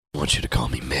want you to call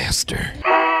me Master.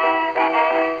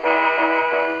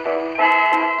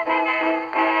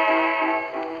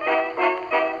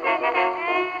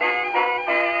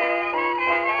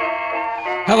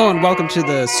 Hello and welcome to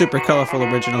the super colorful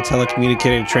original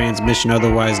telecommunicated transmission,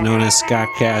 otherwise known as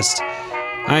Scottcast.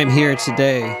 I am here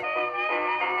today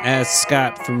as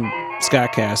Scott from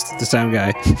Scottcast, the sound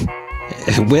guy,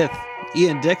 with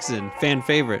Ian Dixon, fan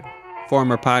favorite,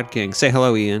 former Pod King. Say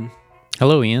hello, Ian.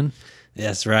 Hello, Ian.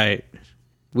 That's right.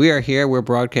 We are here. We're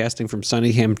broadcasting from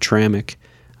sunny Hamtramck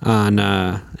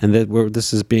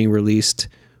this is being released.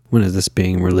 When is this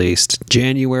being released?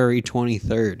 January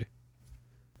 23rd. Okay.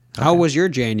 How was your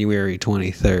January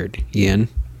 23rd, Ian?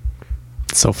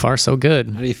 So far, so good.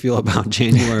 How do you feel about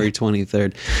January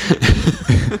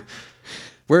 23rd?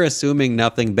 We're assuming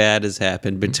nothing bad has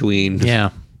happened between,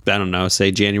 I don't know,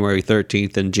 say January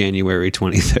 13th and January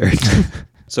 23rd.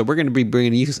 So we're going to be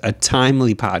bringing you a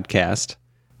timely podcast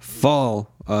full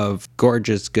of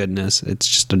gorgeous goodness. It's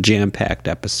just a jam-packed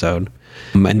episode.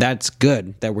 And that's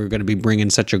good that we're going to be bringing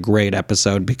such a great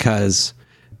episode because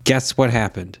guess what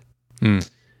happened?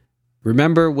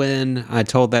 Remember when I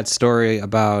told that story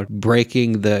about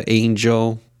breaking the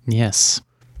angel? Yes.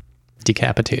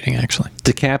 Decapitating, actually.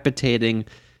 Decapitating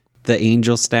the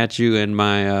angel statue in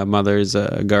my mother's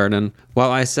garden.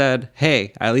 Well, I said,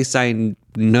 hey, at least I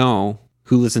know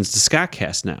who listens to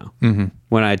Scottcast now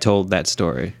when I told that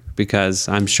story, because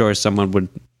I'm sure someone would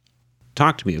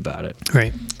talk to me about it.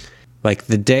 Right. Like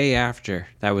the day after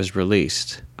that was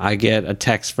released, I get a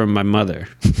text from my mother.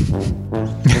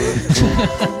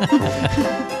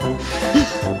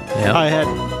 Yep. I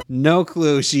had no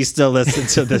clue she still listened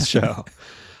to this show.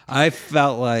 I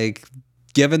felt like,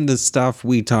 given the stuff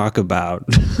we talk about,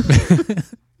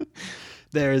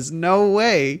 there is no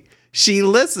way she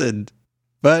listened.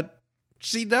 But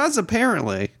she does,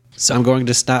 apparently. So I'm going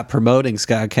to stop promoting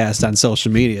Scottcast on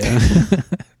social media.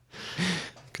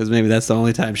 Because maybe that's the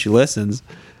only time she listens.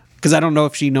 Because I don't know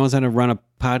if she knows how to run a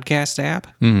podcast app.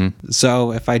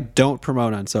 So if I don't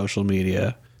promote on social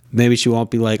media, maybe she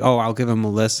won't be like, oh, I'll give him a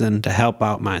listen to help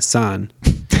out my son.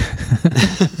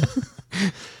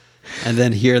 And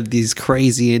then hear these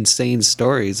crazy, insane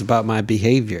stories about my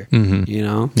behavior, you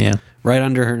know? Yeah. Right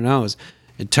under her nose.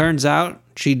 It turns out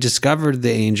she discovered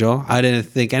the angel. I didn't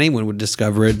think anyone would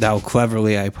discover it, how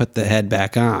cleverly I put the head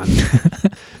back on.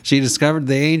 She discovered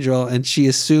the angel, and she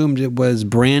assumed it was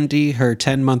Brandy, her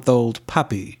 10-month-old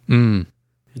puppy.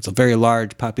 It's a very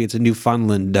large puppy. It's a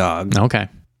Newfoundland dog. Okay.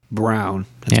 Brown.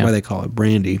 That's why they call it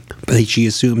Brandy. But she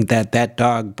assumed that that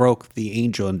dog broke the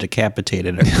angel and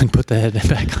decapitated her. And put the head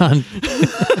back on.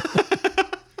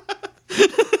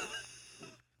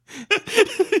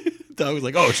 Dog was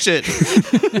like, oh, shit.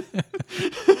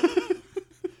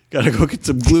 Gotta go get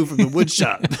some glue from the wood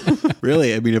shop.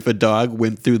 Really? I mean, if a dog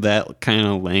went through that kind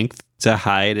of length to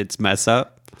hide its mess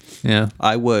up,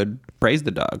 I would praise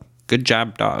the dog. Good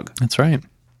job, dog. That's right.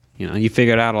 You know, you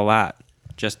figured out a lot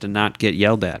just to not get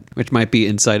yelled at, which might be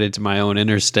insight into my own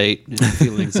inner state and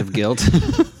feelings of guilt.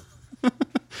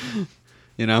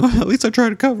 You know, at least I try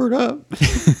to cover it up.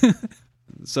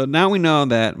 So now we know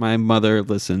that my mother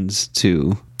listens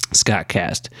to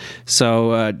Scottcast.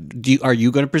 So are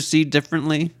you going to proceed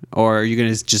differently, or are you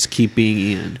going to just keep being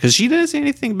Ian? Because she didn't say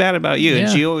anything bad about you, and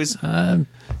she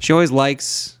always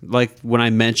likes, like, when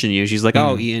I mention you, she's like,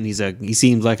 oh, Ian, he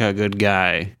seems like a good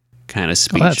guy kind of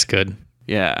speech. Oh, that's good.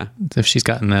 Yeah. If she's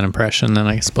gotten that impression, then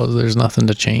I suppose there's nothing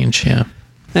to change. Yeah.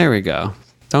 There we go.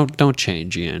 Don't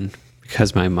change, Ian,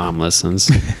 because my mom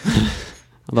listens.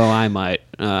 Although I might.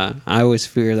 I always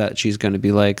fear that she's going to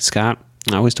be like, Scott,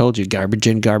 I always told you, garbage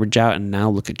in, garbage out, and now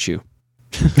look at you.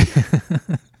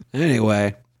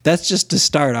 Anyway, that's just to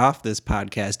start off this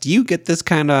podcast. Do you get this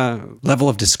kind of level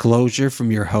of disclosure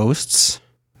from your hosts?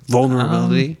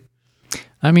 Vulnerability?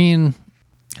 I mean,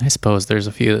 I suppose there's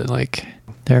a few that, like,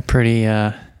 they're pretty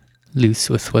loose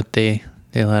with what they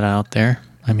let out there.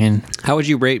 I mean, how would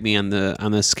you rate me on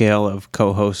the scale of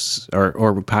co-hosts or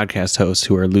podcast hosts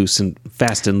who are loose and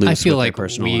fast and loose? I feel like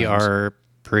we are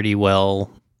pretty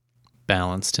well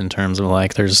balanced in terms of,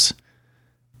 like, there's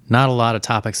not a lot of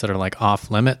topics that are, like, off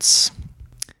limits,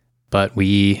 but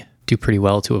we do pretty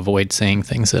well to avoid saying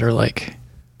things that are, like,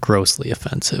 grossly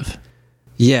offensive.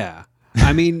 Yeah.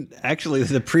 I mean, actually,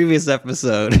 the previous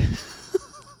episode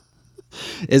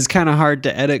is kind of hard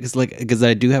to edit because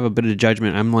I do have a bit of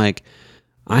judgment. I'm like,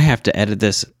 I have to edit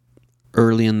this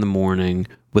early in the morning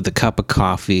with a cup of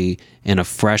coffee and a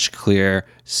fresh, clear,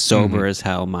 sober as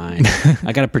hell mind.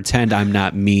 I got to pretend I'm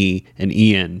not me and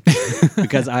Ian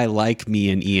because I like me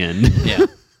and Ian. Yeah.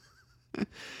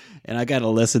 And I got to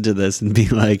listen to this and be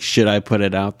like, should I put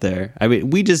it out there? I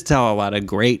mean, we just tell a lot of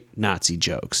great Nazi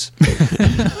jokes.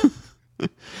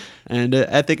 And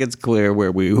I think it's clear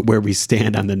where we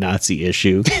stand on the Nazi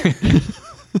issue.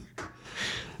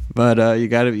 But you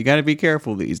gotta be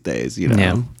careful these days, you know.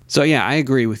 Yeah. So yeah, I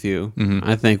agree with you. Mm-hmm.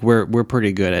 I think we're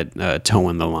pretty good at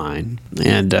towing the line,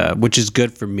 and which is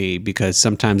good for me because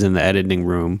sometimes in the editing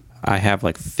room I have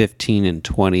like 15 and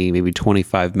 20, maybe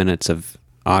 25 minutes of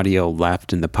audio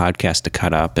left in the podcast to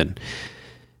cut up, and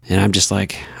I'm just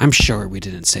like, I'm sure we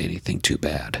didn't say anything too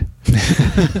bad.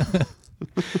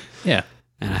 Yeah.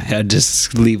 And I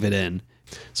just leave it in.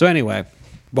 So anyway,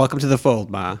 welcome to the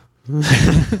fold, Ma.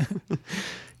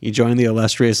 You join the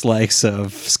illustrious likes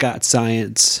of Scott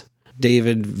Science,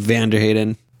 David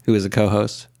Vanderhayden, who is a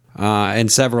co-host,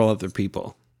 and several other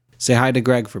people. Say hi to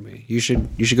Greg for me. You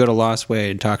should go to Lost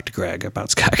Way and talk to Greg about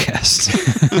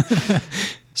Scottcast.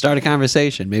 Start a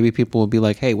conversation. Maybe people will be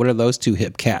like, hey, what are those two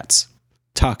hip cats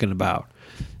talking about?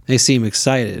 They seem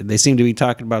excited. They seem to be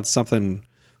talking about something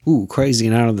crazy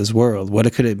and out of this world.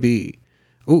 What could it be?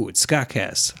 It's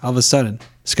Scottcast. All of a sudden,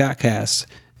 Scottcast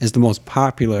is the most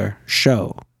popular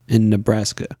show in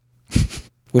Nebraska,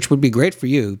 which would be great for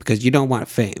you because you don't want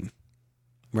fame,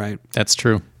 right? That's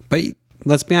true. But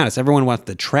let's be honest, everyone wants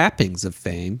the trappings of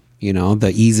fame, you know, the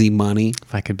easy money.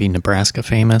 If I could be Nebraska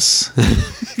famous.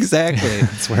 Exactly.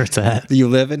 That's where it's at. You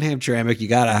live in Hamtramck, you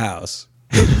got a house.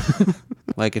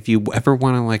 Like if you ever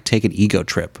want to like take an ego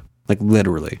trip, like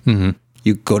literally,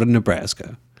 you go to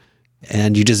Nebraska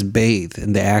and you just bathe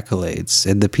in the accolades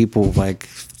and the people like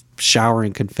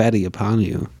showering confetti upon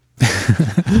you.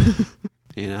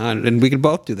 You know, and we could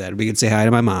both do that. We could say hi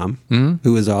to my mom,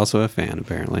 who is also a fan,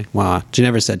 apparently. Well, she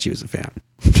never said she was a fan.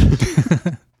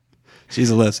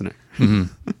 She's a listener.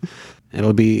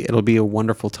 It'll be a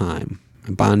wonderful time,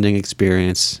 a bonding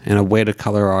experience, and a way to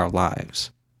color our lives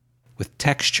with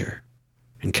texture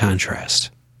and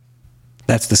contrast.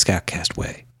 That's the Scottcast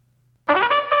way.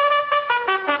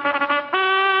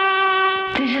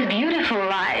 This is beautiful,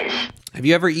 lies. Have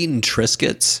you ever eaten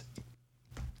Triscuits?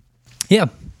 Yeah.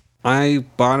 I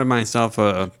bought myself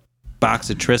a box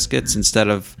of Triscuits instead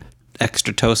of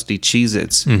extra toasty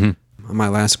Cheez-Its on my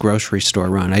last grocery store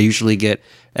run. I usually get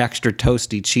extra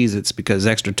toasty Cheez-Its because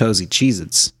extra toasty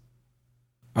Cheez-Its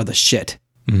are the shit.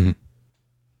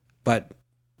 But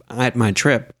at my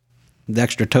trip, the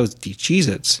extra toasty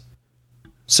Cheez-Its,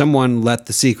 someone let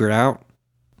the secret out.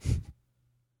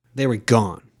 They were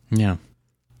gone. Yeah.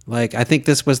 Like, I think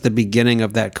this was the beginning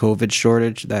of that COVID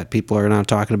shortage that people are now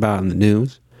talking about in the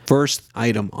news. First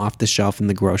item off the shelf in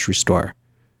the grocery store,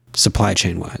 supply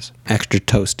chain wise, extra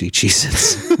toasty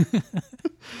Cheez-Its.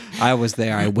 I was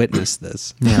there. I witnessed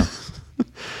this. Yeah.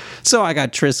 So I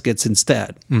got Triscuits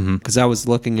instead because I was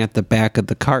looking at the back of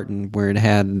the carton where it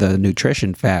had the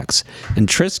nutrition facts, and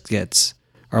Triscuits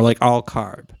are like all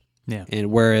carb. Yeah.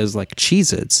 And whereas like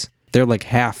Cheez-Its, they're like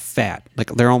half fat.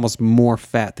 Like they're almost more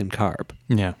fat than carb.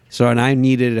 Yeah. So, and I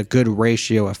needed a good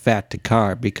ratio of fat to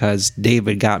carb because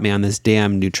David got me on this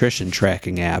damn nutrition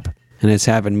tracking app, and it's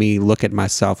having me look at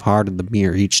myself hard in the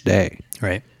mirror each day.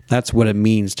 Right. That's what it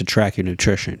means to track your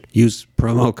nutrition. Use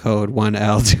promo code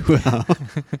 1L2L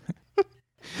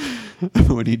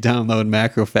when you download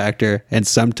Macro Factor, and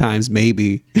sometimes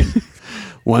maybe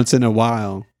once in a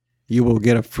while you will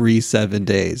get a free 7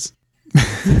 days.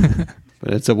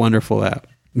 But it's a wonderful app.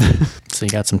 So you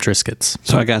got some Triscuits.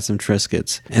 So I got some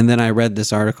Triscuits. And then I read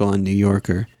this article in New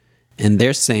Yorker, and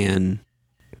they're saying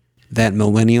that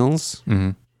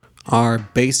millennials are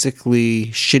basically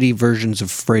shitty versions of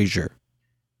Frasier.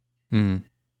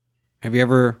 Have you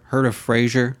ever heard of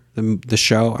Frasier, the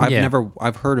show?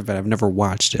 I've heard of it. I've never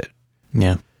watched it.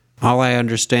 Yeah. All I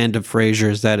understand of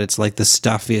Frasier is that it's like the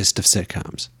stuffiest of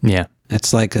sitcoms. Yeah.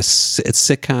 It's like it's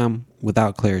sitcom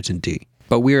without Claritin D.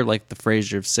 But we're like the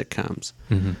Frasier of sitcoms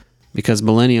because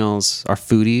millennials are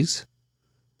foodies.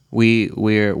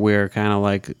 We're kind of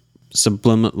like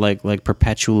like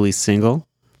perpetually single,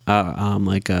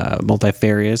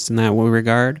 multifarious in that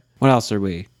regard. What else are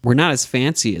we? We're not as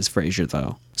fancy as Frasier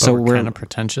though. So we're kind of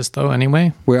pretentious though.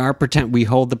 Anyway, we are We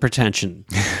hold the pretension.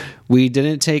 We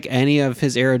didn't take any of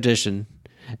his erudition,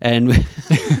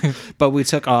 but we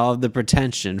took all of the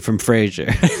pretension from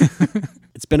Frasier.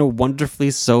 It's been a wonderfully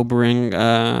sobering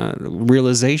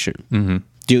realization.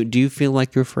 Do you feel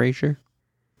like you're Frasier?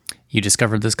 You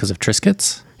discovered this because of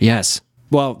Triscuits? Yes.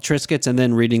 Well, Triscuits, and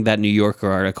then reading that New Yorker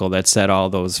article that said all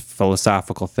those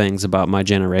philosophical things about my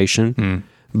generation.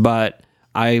 But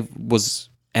I was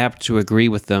apt to agree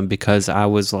with them because I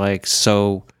was like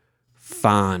so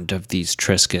fond of these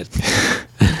Triscuits.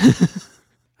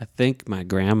 I think my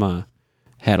grandma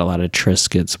had a lot of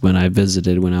Triscuits when I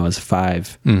visited when I was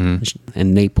 5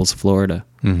 in Naples, Florida.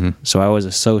 So I always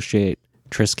associate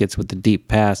Triscuits with the deep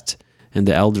past and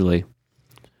the elderly.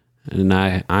 And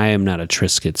I am not a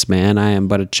Triscuits man. I am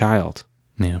but a child.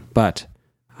 Yeah. But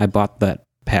I bought that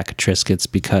pack of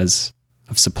Triscuits because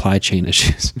of supply chain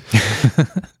issues.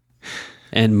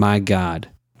 And my God,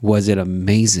 was it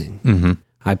amazing.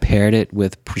 I paired it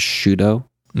with prosciutto,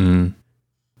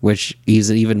 which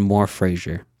is even more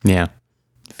Frasier. Yeah.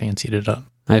 Fancied it up.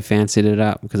 I fancied it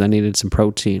up because I needed some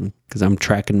protein because I'm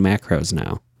tracking macros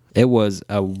now. It was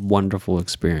a wonderful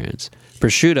experience.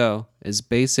 Prosciutto is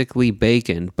basically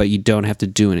bacon, but you don't have to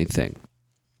do anything.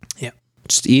 Yeah.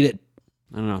 Just eat it.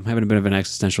 I don't know. I'm having a bit of an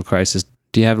existential crisis.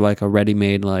 Do you have like a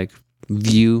ready-made like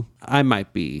view? I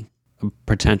might be a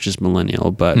pretentious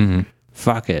millennial, but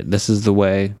fuck it. This is the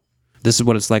way. This is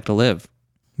what it's like to live.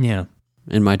 Yeah.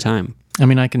 In my time. I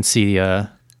mean, I can see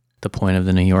the point of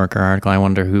the New Yorker article. I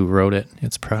wonder who wrote it.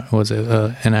 Was it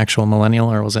an actual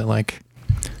millennial, or was it like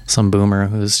some boomer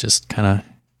who's just kind of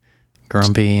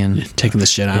grumpy and taking the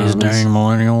shit out these of us? dang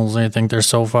millennials, they think they're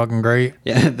so fucking great.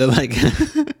 Yeah, they're like,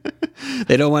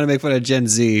 they don't want to make fun of Gen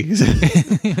Z.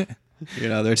 You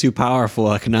know, they're too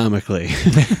powerful economically.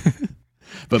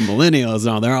 But millennials,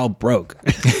 no, they're all broke.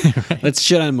 Right. Let's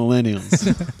shit on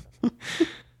millennials.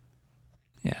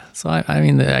 Yeah, so I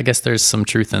mean, I guess there's some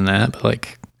truth in that, but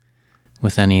like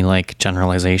with any like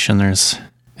generalization, there's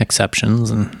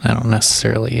exceptions, and I don't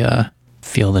necessarily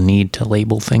feel the need to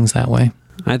label things that way.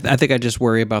 I think I just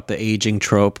worry about the aging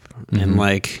trope and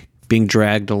like being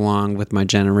dragged along with my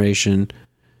generation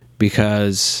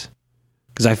because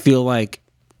I feel like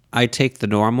I take the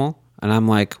normal and I'm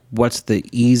like, what's the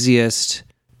easiest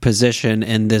position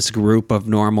in this group of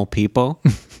normal people?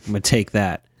 I'm gonna take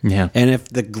that. Yeah. And if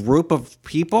the group of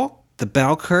people, the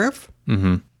bell curve,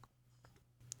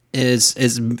 is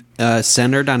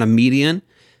centered on a median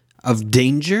of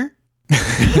danger,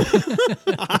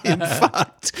 I am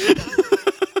fucked.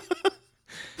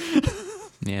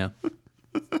 Yeah.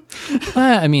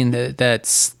 I mean,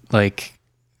 that's like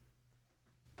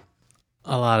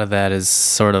a lot of that is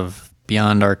sort of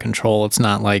beyond our control. It's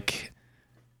not like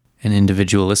an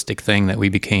individualistic thing that we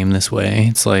became this way.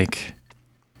 It's like,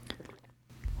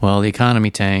 well, the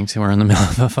economy tanked. We're in the middle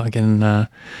of a fucking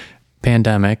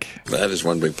pandemic. That is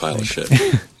one big pile of shit.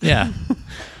 Yeah.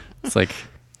 It's like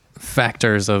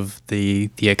factors of the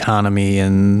economy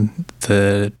and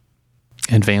the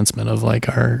advancement of like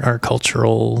our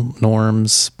cultural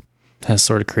norms has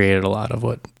sort of created a lot of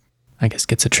what I guess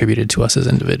gets attributed to us as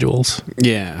individuals.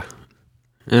 Yeah.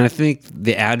 And I think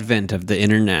the advent of the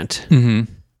internet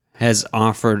has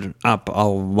offered up a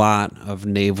lot of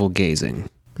navel gazing.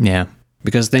 Yeah.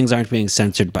 Because things aren't being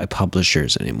censored by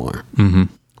publishers anymore.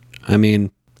 I mean,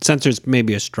 censor's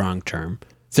maybe a strong term.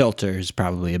 Filter is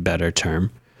probably a better term.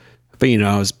 But, you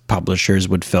know, as publishers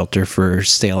would filter for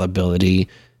saleability,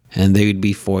 and they would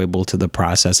be foible to the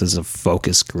processes of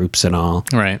focus groups and all.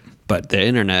 Right. But the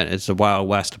internet is the Wild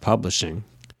West of publishing.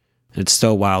 It's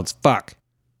still wild as fuck.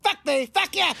 Fuck me,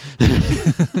 fuck yeah.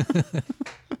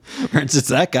 For instance,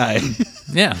 that guy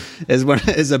Yeah.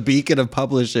 is a beacon of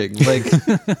publishing. Like,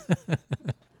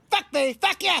 Fuck me,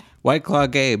 fuck yeah. White Claw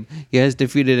Gabe, he has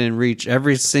defeated and reached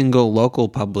every single local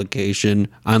publication,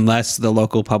 unless the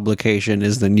local publication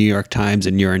is the New York Times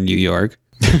and you're in New York.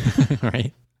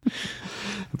 Right.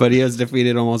 But he has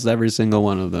defeated almost every single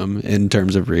one of them in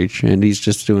terms of reach, and he's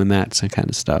just doing that kind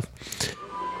of stuff.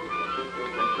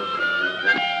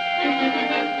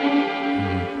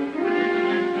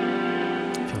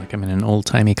 I feel like I'm in an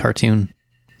old-timey cartoon.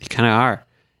 You kind of are.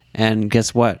 And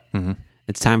guess what?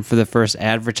 It's time for the first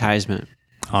advertisement.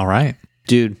 All right.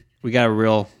 Dude, we got a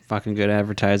real fucking good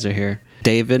advertiser here.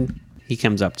 David, he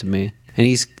comes up to me, and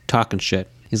he's talking shit.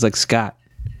 He's like, Scott,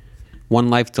 One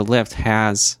Life to Lift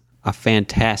has a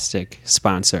fantastic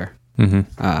sponsor,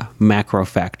 Macro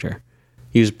Factor.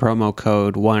 Use promo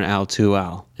code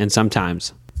 1L2L, and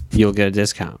sometimes you'll get a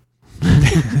discount.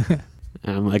 And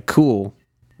I'm like, cool.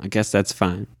 I guess that's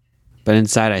fine. But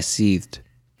inside I seethed.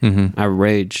 I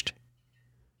raged.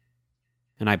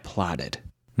 And I plotted.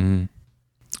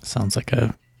 Sounds like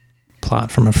a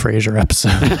plot from a Frasier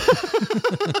episode.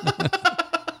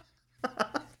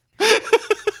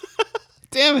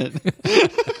 Damn it.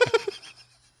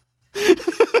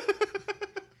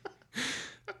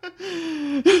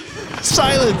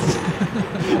 Silence.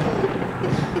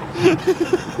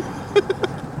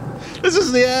 This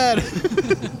is the ad.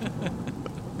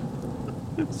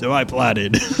 So I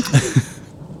plotted.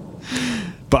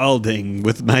 Balding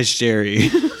with my sherry.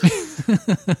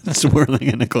 Swirling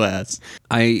in a glass.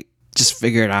 I just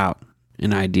figured out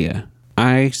an idea.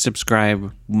 I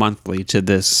subscribe monthly to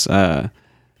this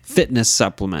fitness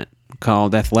supplement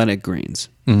called Athletic Greens.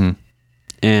 Mm-hmm.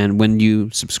 And when you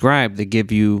subscribe, they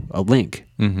give you a link.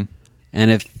 Mm-hmm.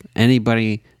 And if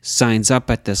anybody signs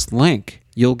up at this link,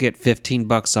 you'll get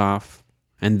 $15 off,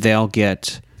 and they'll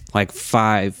get like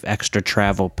 5 extra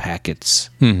travel packets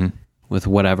with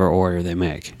whatever order they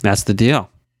make. That's the deal.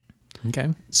 Okay.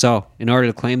 So in order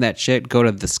to claim that shit, go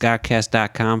to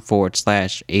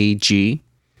thescottcast.com/AG.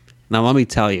 Now let me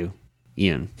tell you,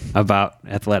 Ian, about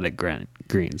Athletic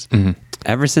Greens. Mm-hmm.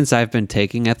 Ever since I've been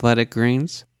taking Athletic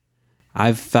Greens,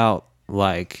 I've felt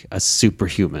like a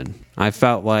superhuman. I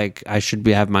felt like I should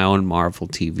have my own Marvel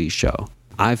TV show.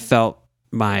 I felt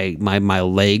my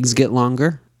legs get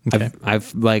longer. Okay.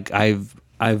 I've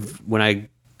when I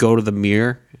go to the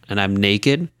mirror and I'm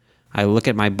naked, I look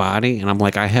at my body and I'm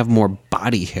like, I have more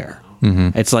body hair.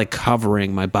 Mm-hmm. It's like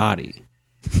covering my body.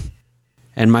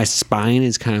 And my spine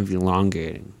is kind of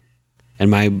elongating. And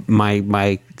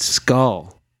my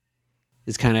skull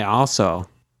is kind of also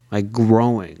like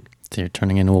growing. So you're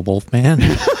turning into a wolf man?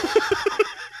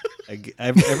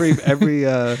 Every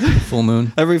full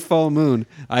moon. Every full moon,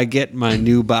 I get my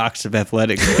new box of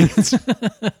Athletic Greens,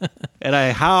 and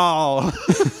I howl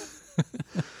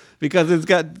because it's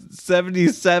got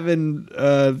 77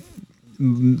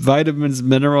 vitamins,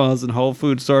 minerals, and whole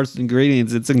food source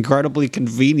ingredients. It's incredibly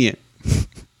convenient.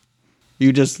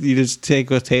 You just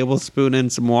take a tablespoon and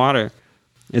some water.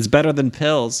 It's better than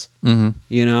pills. Mm-hmm.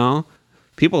 You know,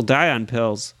 people die on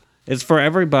pills. It's for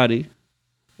everybody.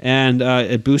 And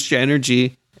it boosts your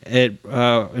energy. It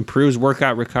improves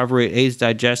workout recovery. It aids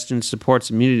digestion, supports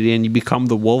immunity, and you become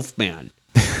the wolf man.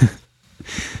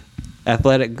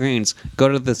 Athletic Greens. Go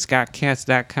to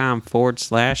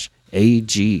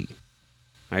thescottcast.com/AG.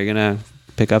 Are you going to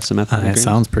pick up some Athletic Greens? That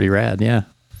sounds pretty rad, yeah.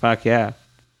 Fuck yeah.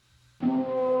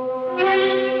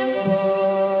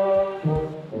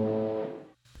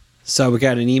 So we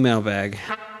got an email bag.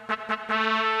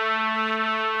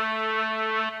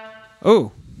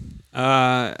 Oh.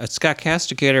 A Scott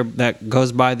Castigator that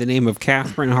goes by the name of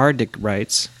Catherine Hardick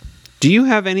writes, do you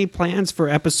have any plans for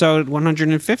episode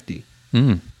 150?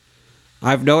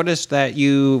 I've noticed that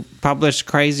you publish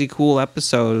crazy cool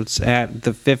episodes at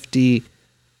the 50,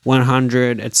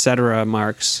 100, etc.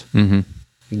 marks.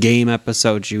 Game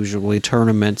episodes, usually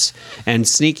tournaments. And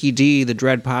Sneaky D, the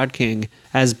Dread Pod King,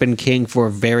 has been king for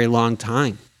a very long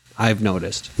time, I've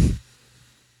noticed.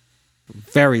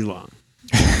 Very long.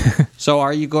 So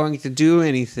are you going to do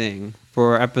anything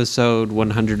for episode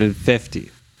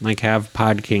 150? Like have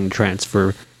Pod King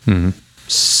transfer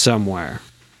somewhere?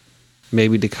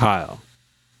 Maybe to Kyle.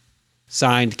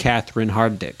 Signed, Catherine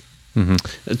Hardick.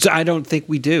 I don't think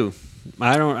we do.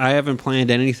 I haven't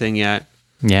planned anything yet.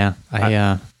 Yeah,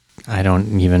 I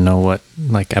don't even know what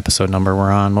like episode number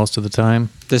we're on most of the time.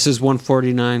 This is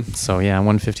 149. So yeah,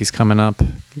 150's coming up.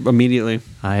 Immediately.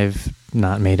 I've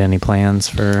not made any plans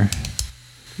for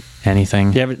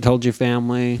anything. You haven't told your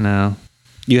family? No.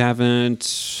 You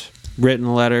haven't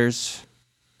written letters,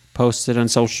 posted on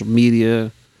social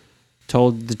media,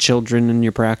 told the children in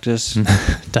your practice?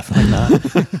 Definitely not.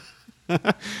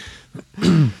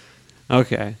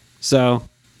 Okay. So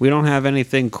we don't have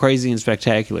anything crazy and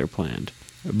spectacular planned.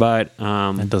 But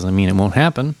that doesn't mean it won't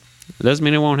happen. It doesn't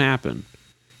mean it won't happen.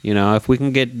 You know, if we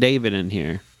can get David in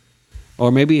here.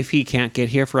 Or maybe if he can't get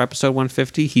here for episode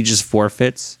 150, he just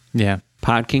forfeits. Yeah.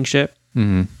 Pod Kingship.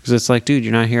 Because it's like, dude,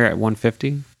 you're not here at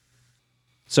 150.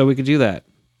 So we could do that.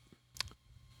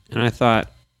 And I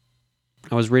thought,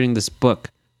 I was reading this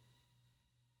book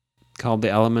called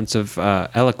The Elements of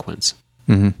Eloquence.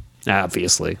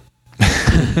 Obviously.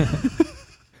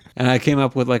 And I came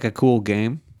up with like a cool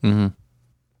game.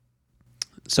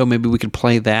 So maybe we could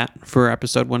play that for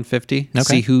episode 150. Okay.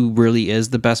 See who really is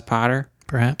the best potter.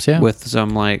 Perhaps, yeah. With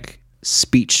some like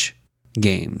speech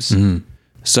games.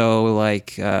 So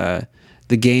like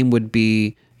the game would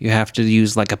be you have to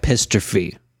use like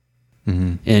epistrophe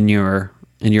in your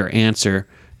answer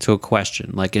to a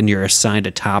question. Like and you're assigned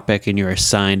a topic and you're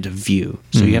assigned a view.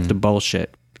 So you have to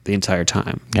bullshit the entire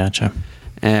time. Gotcha.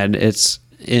 And it's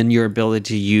in your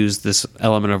ability to use this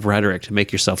element of rhetoric to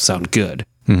make yourself sound good.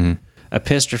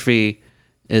 Epistrophe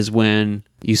is when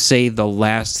you say the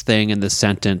last thing in the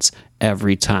sentence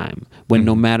every time. When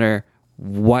no matter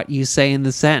what you say in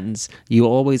the sentence, you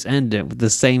always end it with the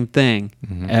same thing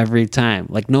every time.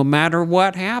 Like no matter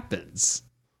what happens.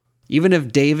 Even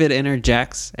if David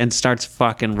interjects and starts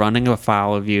fucking running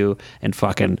afoul of you and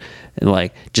fucking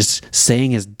like just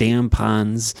saying his damn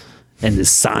puns and his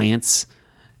science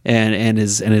and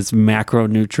his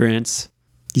macronutrients,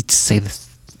 you just say this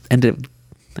end of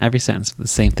every sentence the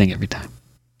same thing every time.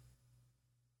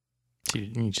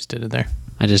 You just did it there.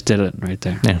 I just did it right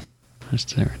there. Yeah. I just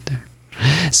did it right there.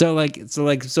 So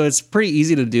it's pretty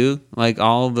easy to do. Like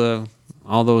all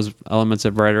those elements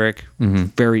of rhetoric,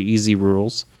 very easy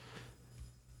rules,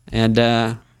 and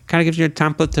kind of gives you a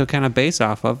template to kind of base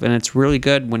off of. And it's really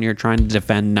good when you're trying to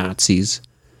defend Nazis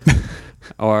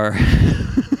or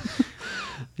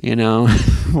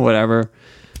whatever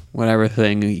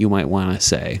thing you might want to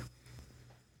say.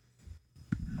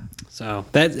 So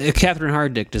that Catherine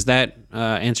Harddick, does that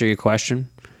answer your question?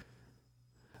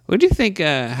 What do you think?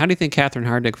 How do you think Catherine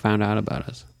Harddick found out about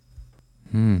us?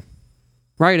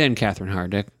 Write in, Catherine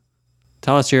Harddick.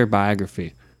 Tell us your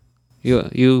biography.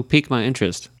 You pique my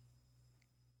interest.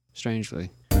 Strangely.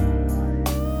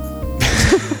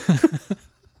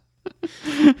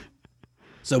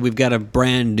 So we've got a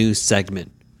brand new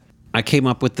segment. I came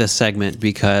up with this segment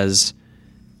because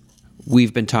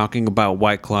we've been talking about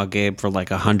White Claw Gabe for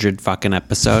like 100 fucking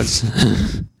episodes.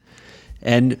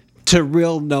 And to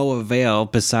real no avail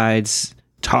besides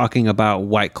talking about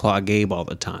White Claw Gabe all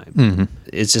the time.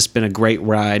 It's just been a great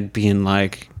ride being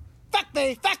like, Fuck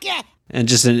me, fuck yeah. and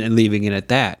just and leaving it at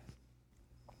that.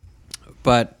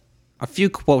 But a few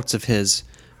quotes of his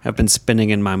have been spinning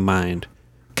in my mind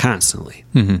constantly.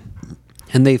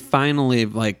 And they finally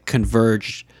like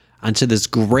converged onto this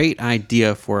great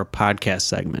idea for a podcast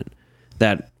segment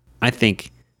that I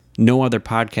think no other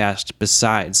podcast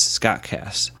besides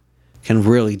Scottcast can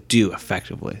really do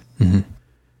effectively.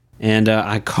 And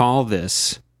I call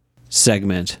this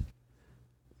segment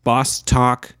Boss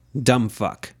Talk Dumb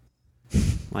Fuck.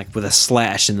 Like with a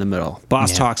slash in the middle.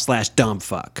 Boss Talk / Dumb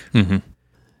Fuck.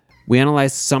 We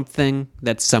analyze something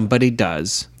that somebody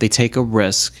does. They take a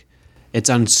risk. It's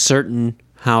uncertain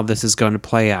how this is going to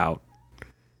play out.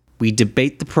 We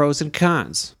debate the pros and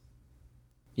cons,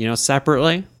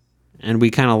 separately, and we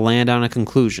kind of land on a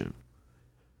conclusion.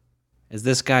 Is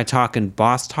this guy talking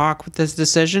boss talk with this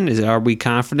decision? Are we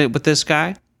confident with this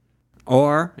guy?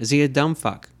 Or is he a dumb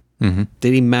fuck?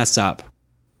 Did he mess up?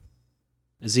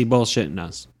 Is he bullshitting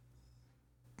us?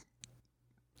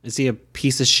 Is he a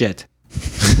piece of shit?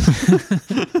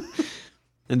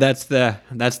 And that's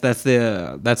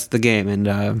the game.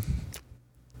 And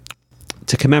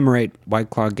to commemorate White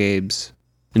Claw Gabe's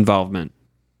involvement,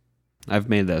 I've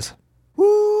made this.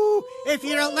 Woo! If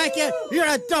you don't like it, you're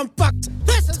a dumb fuck.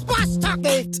 This is Boss Talk,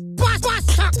 mate. Boss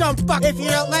Talk, dumb fuck. If you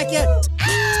don't like it,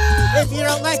 if you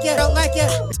don't like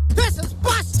it, this is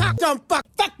Boss Talk, dumb fuck.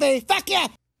 Fuck me, fuck yeah.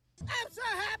 I'm so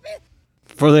happy.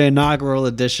 For the inaugural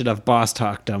edition of Boss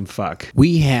Talk Dumb Fuck,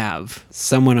 we have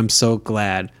someone I'm so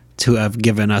glad to have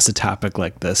given us a topic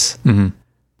like this.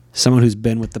 Someone who's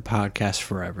been with the podcast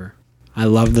forever. I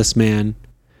love this man.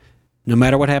 No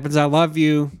matter what happens, I love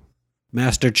you,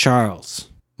 Master Charles.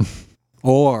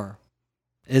 Or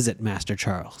is it Master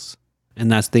Charles?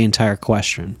 And that's the entire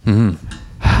question.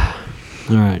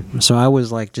 All right. So I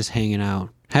was like just hanging out,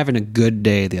 having a good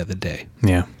day the other day.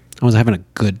 Yeah. I was having a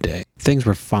good day. Things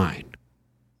were fine.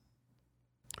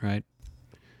 Right?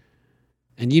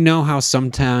 And you know how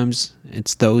sometimes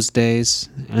it's those days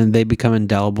and they become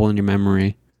indelible in your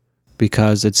memory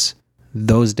because it's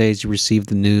those days you receive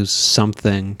the news,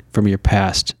 something from your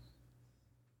past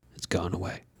has gone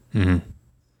away.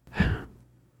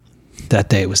 That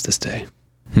day was this day.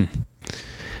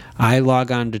 I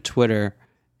log on to Twitter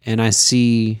and I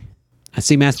see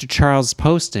Master Charles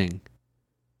posting,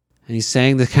 and he's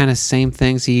saying the kind of same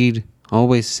things he'd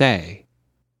always say.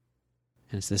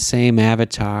 And it's the same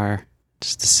avatar,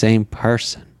 just the same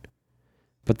person.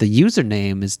 But the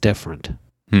username is different.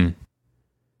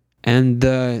 And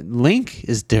the link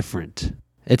is different.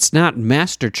 It's not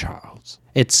Master Charles.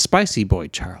 It's Spicy Boy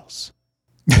Charles.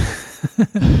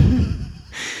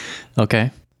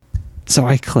 Okay. So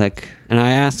I click, and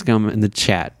I ask him in the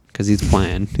chat, because he's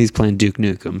playing Duke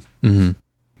Nukem.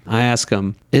 I ask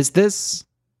him, is this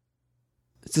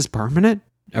permanent?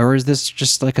 Or is this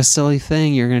just like a silly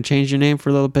thing? You're going to change your name for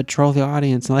a little bit, troll the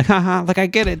audience. And like, haha, like I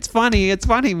get it. It's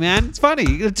funny, man. It's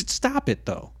funny. Stop it,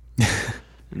 though.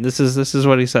 And this is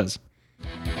what he says.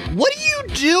 What do you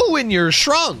do when you're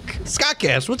shrunk?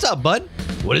 Scottcast, what's up, bud?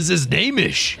 What is his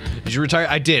name-ish? Did you retire?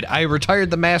 I did. I retired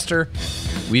the master.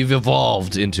 We've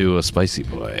evolved into a spicy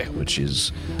boy, which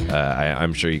is,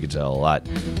 I'm sure you could tell, a lot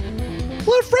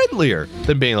friendlier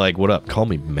than being like, what up? Call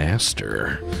me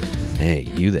master. Hey,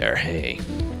 you there. Hey.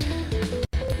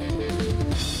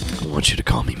 I want you to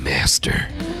call me master.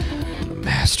 I'm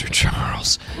Master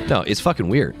Charles. No, it's fucking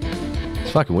weird.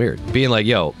 It's fucking weird. Being like,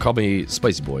 yo, call me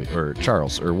Spicy Boy or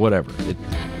Charles or whatever. It's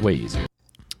way easier.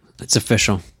 It's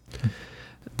official.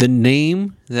 The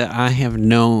name that I have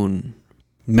known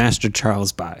Master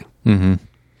Charles by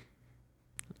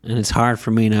And it's hard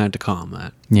for me not to call him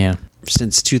that. Yeah.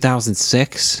 Since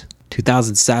 2006,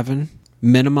 2007,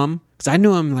 minimum. Because I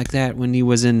knew him like that when he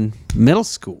was in middle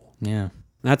school. Yeah.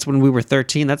 That's when we were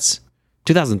 13. That's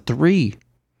 2003.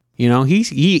 You know,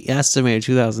 he estimated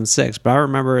 2006, but I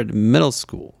remember it in middle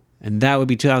school. And that would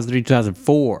be 2003,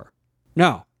 2004.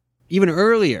 No, even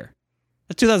earlier.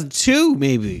 That's 2002,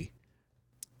 maybe.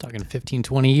 Talking 15,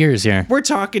 20 years here. We're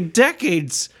talking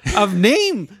decades of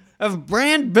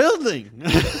brand building.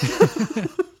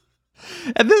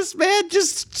 And this man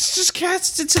just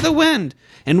casts it to the wind.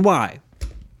 And why?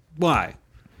 Why?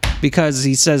 Because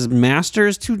he says master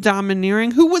is too domineering?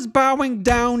 Who was bowing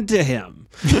down to him?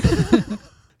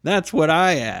 That's what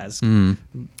I ask.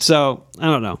 So, I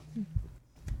don't know.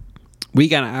 We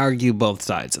got to argue both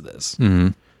sides of this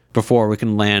before we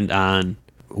can land on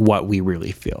what we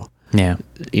really feel. Yeah.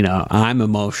 You know, I'm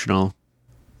emotional,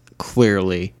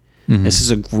 clearly. This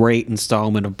is a great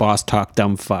installment of Boss Talk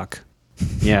Dumb Fuck.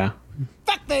 Yeah.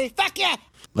 Fuck me, fuck yeah.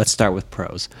 Let's start with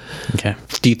pros. Okay.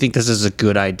 Do you think this is a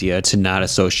good idea to not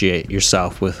associate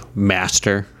yourself with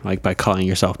Master, like by calling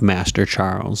yourself Master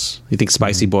Charles? You think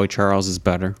Spicy Boy Charles is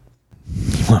better?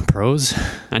 You want pros?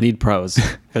 I need pros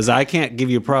because I can't give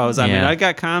you pros. I mean, I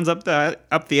got cons up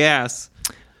the ass.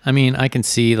 I mean, I can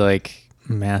see like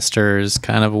Master is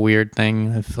kind of a weird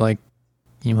thing. If like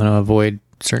you want to avoid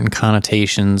certain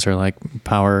connotations or like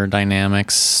power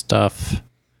dynamics stuff,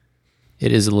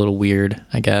 it is a little weird,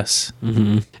 I guess.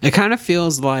 It kind of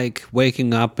feels like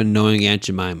waking up and knowing Aunt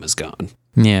Jemima's gone.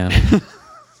 Yeah.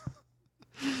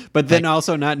 But then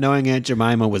also not knowing Aunt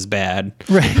Jemima was bad.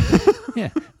 Right. Yeah.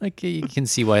 Like you can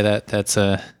see why that's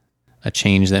a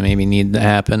change that maybe need to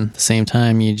happen. At the same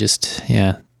time, you just,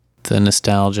 the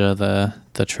nostalgia,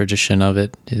 the tradition of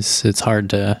it's hard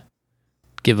to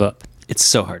give up. It's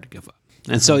so hard to give up.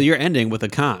 And so you're ending with a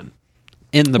con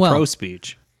in the pro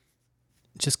speech.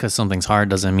 Just because something's hard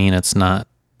doesn't mean it's not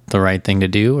the right thing to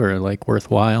do or like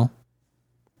worthwhile.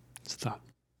 It's a thought.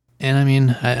 And I mean,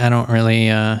 I don't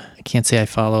really, I can't say I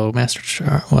follow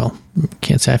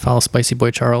can't say I follow Spicy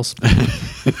Boy Charles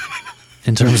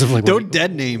in terms of like don't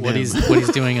dead name what him. what he's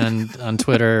doing on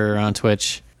Twitter or on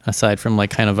Twitch. Aside from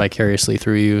like kind of vicariously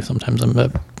through you, sometimes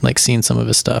I'm like seeing some of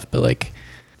his stuff, but like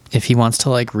if he wants to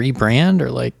like rebrand or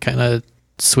like kind of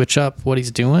switch up what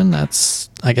he's doing,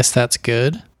 I guess that's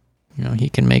good. You know, he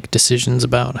can make decisions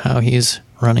about how he's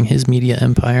running his media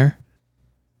empire.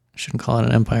 I shouldn't call it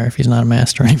an empire if he's not a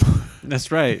master anymore. That's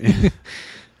right.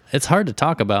 It's hard to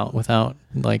talk about without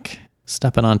like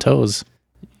stepping on toes.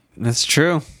 That's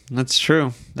true.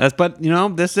 But you know,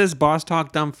 this is Boss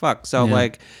Talk Dumb Fuck. So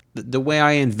like the way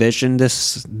I envision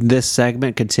this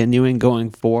segment continuing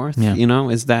going forth, you know,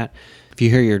 is that if you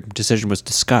hear your decision was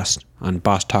discussed on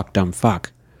Boss Talk Dumb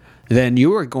Fuck, then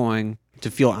you are going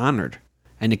to feel honored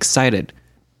and excited.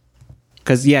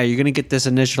 Because, you're going to get this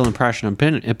initial impression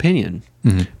opinion,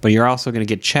 but you're also going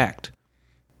to get checked.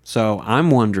 So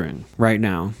I'm wondering right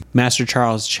now, Master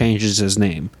Charles changes his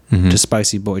name to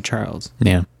Spicy Boy Charles.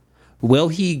 Yeah. Will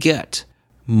he get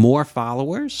more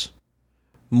followers,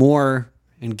 more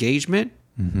engagement?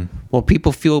 Will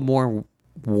people feel more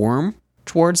warm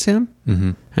towards him?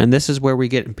 And this is where we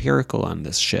get empirical on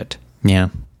this shit. Yeah.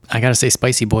 I got to say,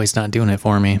 Spicy Boy's not doing it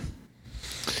for me.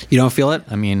 You don't feel it?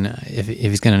 I mean, if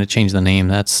he's going to change the name,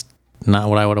 that's not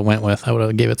what I would have went with. I would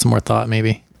have gave it some more thought,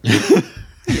 maybe.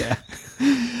 Yeah.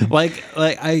 Like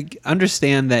I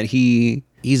understand that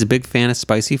he's a big fan of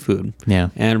spicy food. Yeah.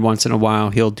 And once in a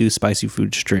while, he'll do spicy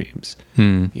food streams.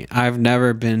 I've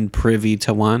never been privy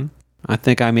to one. I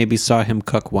think I maybe saw him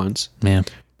cook once. Yeah.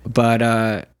 But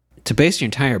to base your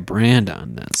entire brand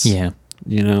on this. Yeah.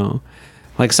 You know,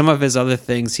 like some of his other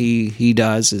things he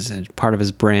does is part of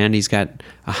his brand. He's got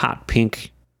a hot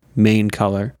pink main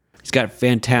color. He's got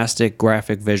fantastic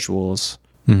graphic visuals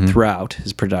throughout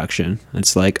his production.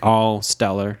 It's like all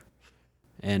stellar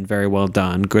and very well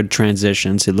done. Good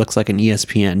transitions. It looks like an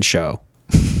ESPN show,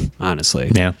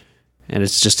 honestly. Yeah. And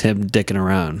it's just him dicking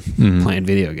around playing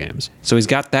video games. So he's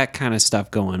got that kind of stuff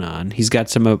going on. He's got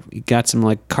some like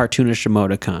cartoonish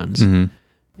emoticons.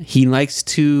 He likes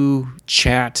to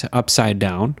chat upside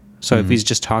down. So if he's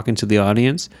just talking to the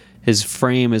audience, his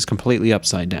frame is completely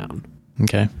upside down.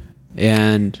 Okay.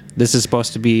 And this is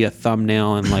supposed to be a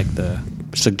thumbnail and like the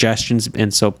suggestions.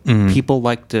 And so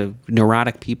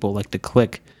neurotic people like to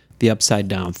click the upside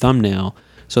down thumbnail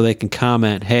so they can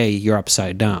comment, hey, you're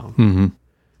upside down.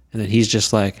 And then he's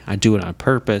just like, I do it on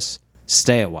purpose.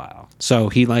 Stay a while. So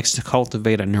he likes to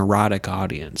cultivate a neurotic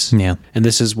audience. Yeah. And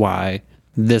this is why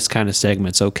this kind of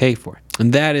segment's okay for it.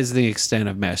 And that is the extent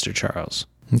of Master Charles.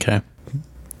 Okay.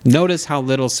 Notice how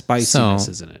little spiciness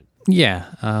is in it. Yeah.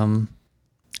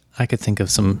 I could think of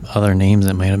some other names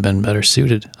that might have been better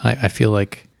suited. I feel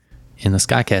like in the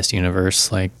Skycast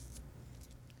universe, like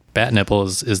Bat Nipple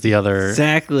is the other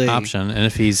Exactly. option. And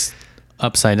if he's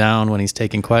upside down when he's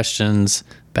taking questions,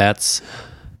 Bat's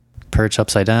perch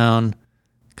upside down.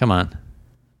 Come on.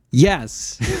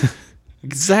 Yes.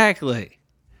 Exactly.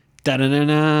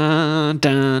 Da-da-da-da,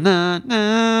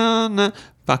 da-da-da-da.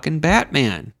 Fucking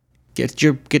Batman. Get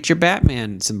your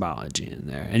Batman symbology in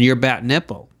there. And your Bat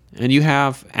Nipple. And you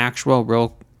have actual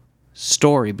real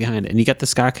story behind it. And you got the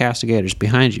Sky Castigators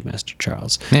behind you, Master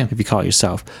Charles. Yeah. If you call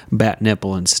yourself Bat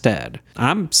Nipple instead.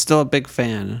 I'm still a big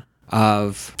fan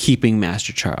of keeping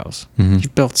Master Charles.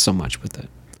 You've built so much with it.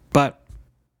 But,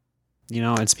 you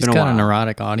know, it's been a while. He's got a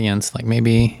neurotic audience. Like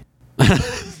maybe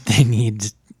they need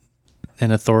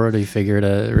an authority figure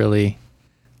to really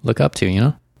look up to, you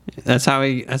know? That's how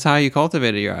you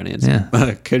cultivated your audience. Yeah.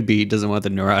 Could be he doesn't want the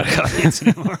neurotic audience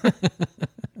anymore.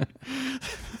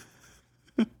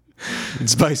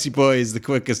 Spicy Boy is the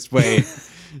quickest way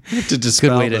to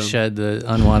dispel Good way to them. shed the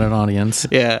unwanted audience.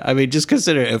 Yeah, I mean, just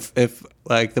consider if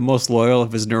like the most loyal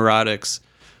of his neurotics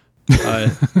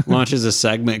launches a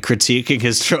segment critiquing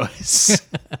his choice.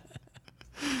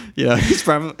 You know, he's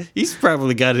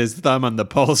probably got his thumb on the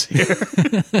pulse here.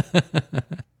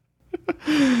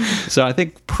 So I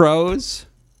think pros,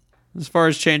 as far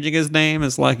as changing his name,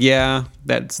 is like, yeah,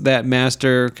 that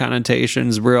master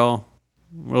connotation's real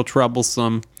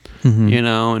troublesome, you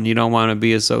know, and you don't want to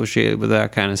be associated with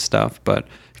that kind of stuff. But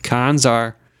cons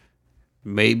are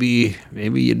maybe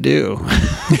you do.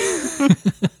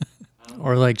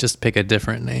 Or like just pick a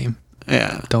different name.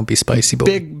 Yeah. Don't be Spicy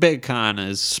Boy. Big con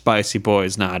is Spicy Boy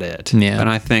is not it. Yeah. And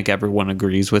I think everyone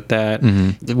agrees with that.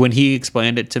 When he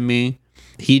explained it to me,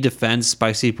 he defends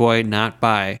Spicy Boy not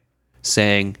by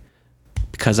saying,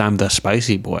 because I'm the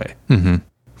Spicy Boy,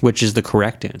 which is the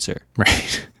correct answer.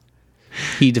 Right.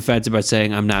 He defends it by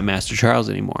saying, I'm not Master Charles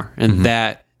anymore. And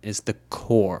that is the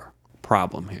core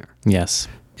problem here. Yes.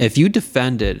 If you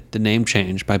defended the name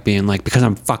change by being like, because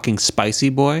I'm fucking Spicy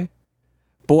Boy,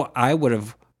 I would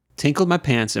have tinkled my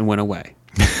pants and went away.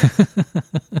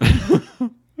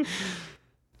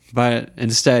 But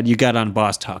instead, you got on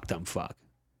Boss Talk, dumb fuck.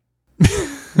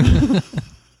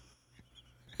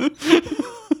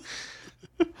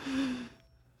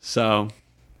 So,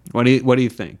 what do you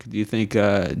think? Do you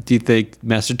think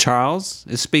Master Charles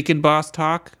is speaking Boss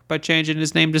Talk by changing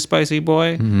his name to Spicy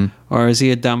Boy, or is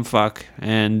he a dumb fuck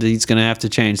and he's gonna have to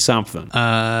change something?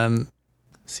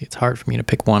 See, it's hard for me to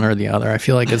pick one or the other. I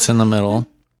feel like it's in the middle.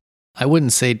 I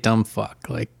wouldn't say dumb fuck.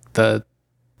 Like the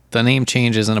name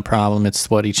change isn't a problem. It's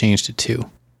what he changed it to.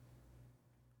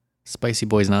 Spicy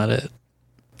Boy's not it.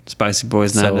 Spicy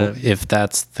Boy's not So it. if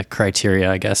that's the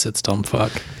criteria, I guess it's dumb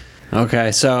fuck.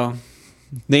 Okay, so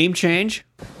name change,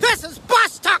 This is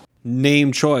Boss Talk.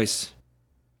 name choice.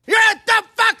 You're a dumb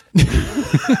fuck.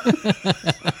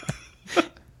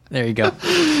 There you go.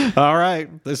 All right,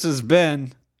 this has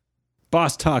been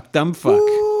Boss Talk, dumb fuck.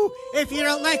 Ooh, if you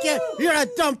don't like it, you're a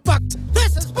dumb fuck.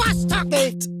 This is Boss Talk.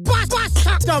 Boss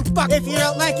Talk, dumb fuck. If you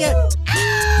don't like it,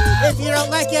 if you don't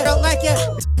like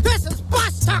it, this is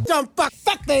Boss Talk, dumb fuck.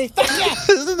 Fuck me, fuck yeah.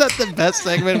 Isn't that the best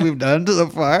segment we've done so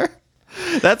far?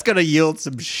 That's gonna yield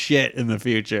some shit in the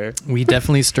future. We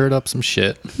definitely stirred up some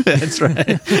shit. That's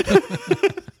right.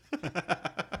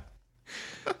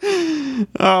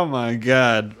 Oh my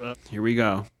god. Here we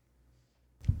go.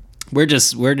 We're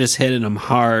just hitting them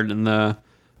hard in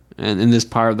this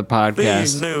part of the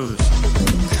podcast. Big news.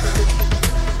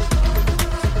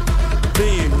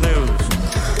 Big news.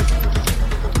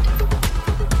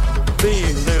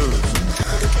 Big news.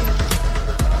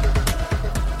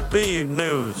 Big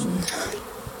news.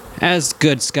 As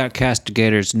good Scott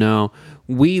Castigators know,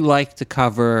 we like to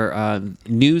cover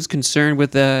news concerned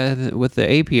with the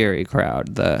apiary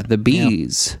crowd, the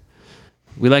bees.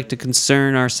 We like to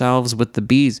concern ourselves with the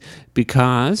bees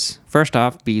because, first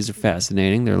off, bees are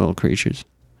fascinating. They're little creatures.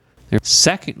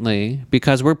 Secondly,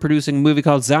 because we're producing a movie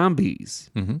called Zombies.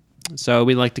 So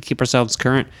we like to keep ourselves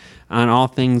current on all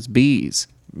things bees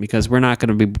because we're not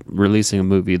going to be releasing a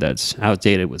movie that's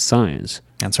outdated with science.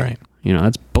 That's right. You know,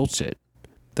 that's bullshit.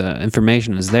 The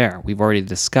information is there. We've already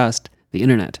discussed the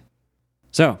internet.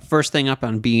 So, first thing up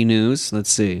on bee news, let's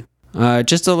see.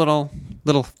 Just a little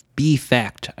bee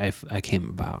fact I came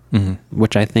about,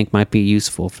 which I think might be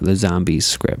useful for the zombies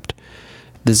script.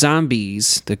 The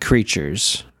zombies, the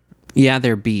creatures, yeah,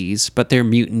 they're bees, but they're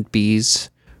mutant bees,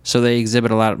 so they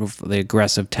exhibit a lot of the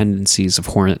aggressive tendencies of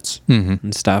hornets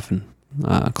and stuff, and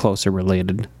closer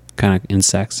related kind of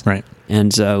insects. Right.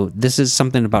 And so this is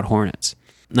something about hornets.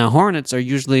 Now, hornets are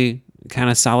usually kind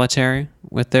of solitary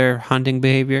with their hunting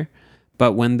behavior,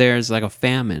 But when there's like a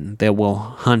famine, they will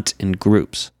hunt in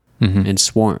groups, in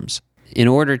swarms. In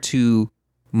order to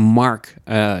mark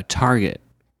a target,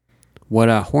 what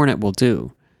a hornet will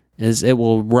do is it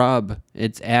will rub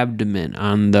its abdomen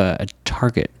on the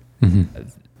target.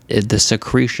 The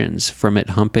secretions from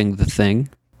it humping the thing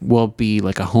will be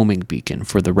like a homing beacon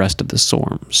for the rest of the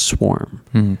swarm.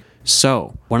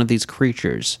 So one of these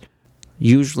creatures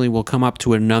usually will come up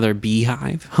to another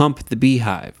beehive, hump the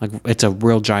beehive. Like it's a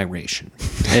real gyration.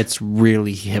 It's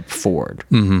really hip forward.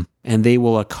 And they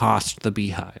will accost the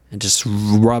beehive and just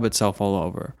rub itself all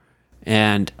over.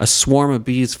 And a swarm of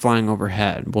bees flying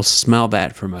overhead will smell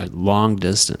that from a long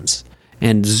distance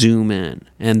and zoom in.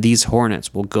 And these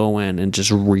hornets will go in and just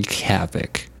wreak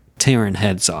havoc, tearing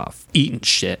heads off, eating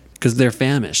shit, because they're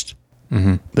famished.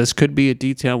 This could be a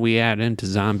detail we add into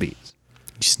zombies.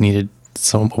 Just needed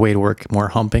some way to work more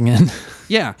humping in.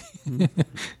 Yeah.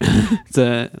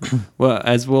 Well,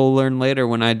 as we'll learn later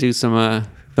when I do some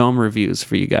film reviews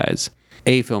for you guys,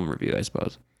 a film review, I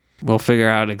suppose, we'll figure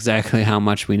out exactly how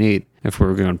much we need if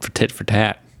we're going for tit for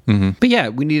tat. But yeah,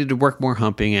 we needed to work more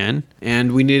humping in,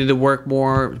 and we needed to work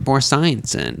more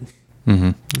science in.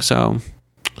 So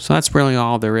that's really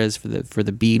all there is for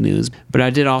the bee news. But I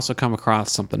did also come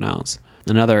across something else,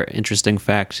 another interesting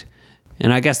fact.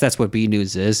 And I guess that's what bee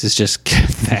news is. It's just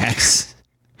facts.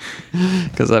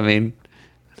 Because, I mean,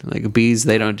 like bees,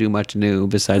 they don't do much new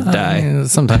besides die.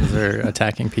 Sometimes they're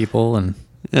attacking people. And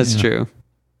that's true.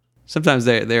 Sometimes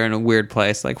they're in a weird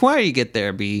place. Like, why did you get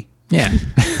there, bee? Yeah.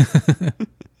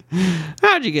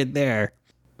 How'd you get there?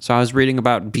 So I was reading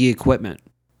about bee equipment.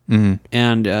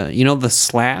 And, you know the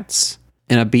slats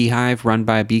in a beehive run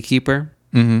by a beekeeper?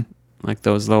 Like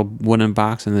those little wooden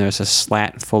box, and there's a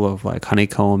slat full of like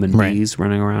honeycomb and bees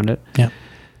running around it.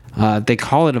 Yeah. They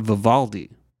call it a Vivaldi.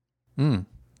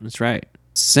 That's right.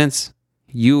 Since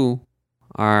you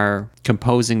are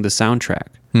composing the soundtrack,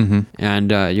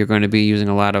 and you're going to be using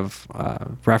a lot of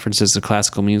references to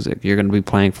classical music, you're going to be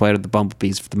playing Flight of the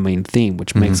Bumblebees for the main theme,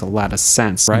 which makes a lot of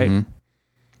sense, right?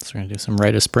 So we're going to do some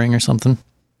Rite of Spring or something?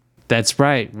 That's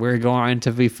right. We're going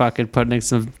to be fucking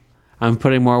I'm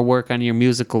putting more work on your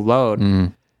musical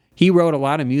load. He wrote a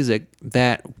lot of music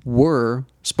that were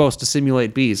supposed to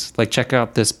simulate bees. Like, check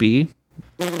out this bee.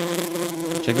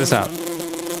 Check this out.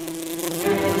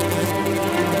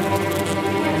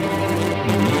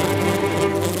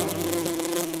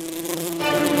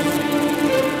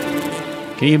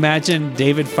 Can you imagine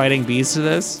David fighting bees to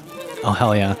this? Oh,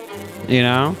 hell yeah. You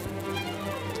know?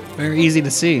 Very easy to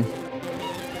see.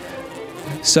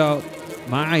 So,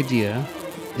 my idea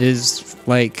is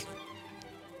like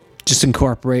just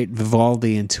incorporate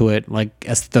Vivaldi into it, like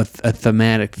as a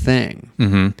thematic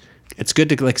thing. It's good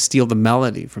to like steal the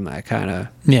melody from that kind of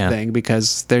thing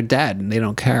because they're dead and they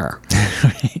don't care.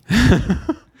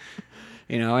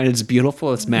 You know, and it's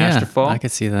beautiful, it's masterful. I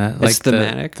could see that. It's like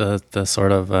thematic. The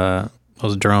sort of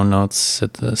those drone notes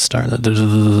at the start.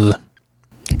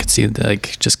 I could see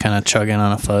like just kind of chugging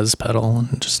on a fuzz pedal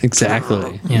and just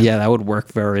exactly. Yeah, that would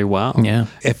work very well. Yeah,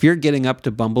 if you're getting up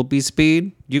to bumblebee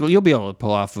speed, you'll be able to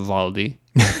pull off Vivaldi.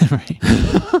 Right.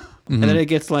 And then it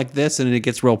gets like this, and it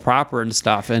gets real proper and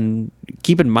stuff. And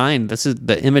keep in mind, this is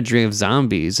the imagery of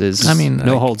zombies.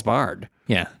 No holds barred.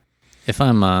 Yeah. If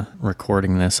I'm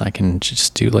recording this, I can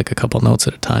just do like a couple notes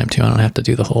at a time too. I don't have to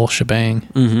do the whole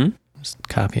shebang. Just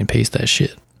copy and paste that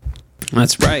shit.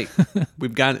 That's right.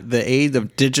 We've got the aid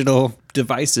of digital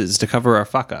devices to cover our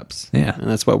fuck-ups. Yeah. And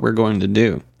that's what we're going to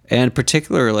do. And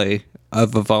particularly a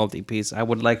Vivaldi piece, I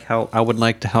would like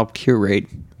to help curate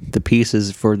the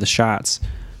pieces for the shots.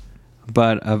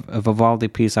 But a Vivaldi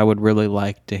piece I would really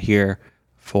like to hear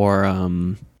for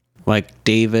like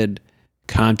David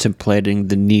contemplating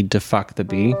the need to fuck the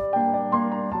bee.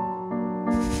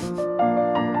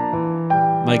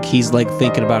 Like he's like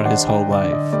thinking about his whole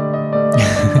life.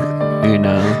 You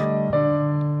know?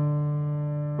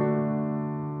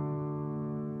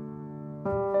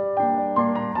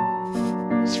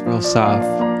 It's real soft.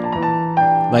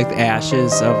 Like the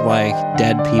ashes of like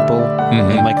dead people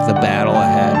and like the battle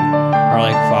ahead are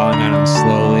like falling on him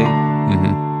slowly.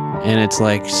 And it's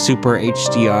like super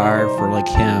HDR for like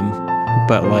him,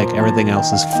 but like everything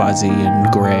else is fuzzy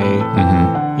and gray,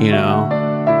 you know?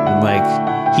 And like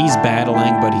he's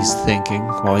battling, but he's thinking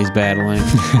while he's battling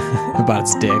about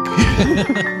his dick.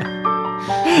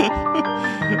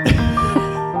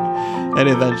 And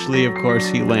eventually, of course,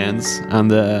 he lands on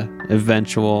the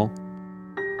eventual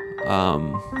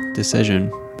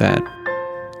decision that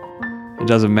it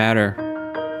doesn't matter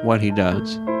what he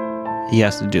does. He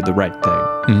has to do the right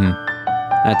thing.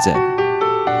 That's it.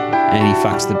 And he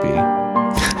fucks the bee.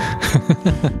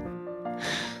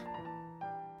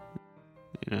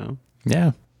 You know?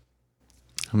 Yeah.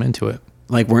 I'm into it.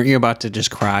 Like, weren't you about to just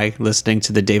cry listening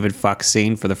to the David Fox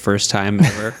scene for the first time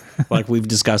ever? Like, we've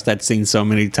discussed that scene so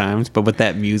many times, but with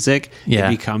that music, Yeah,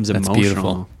 it becomes that's emotional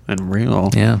beautiful. and real.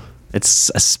 Yeah. It's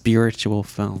a spiritual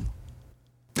film.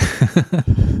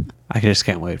 I just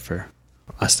can't wait for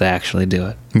us to actually do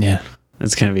it. Yeah.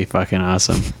 It's going to be fucking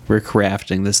awesome. We're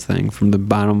crafting this thing from the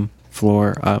bottom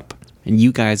floor up, and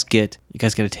you guys get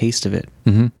a taste of it.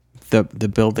 Mm-hmm. The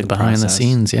building Behind process. the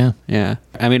scenes, yeah. Yeah.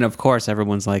 I mean, of course,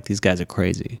 everyone's like, these guys are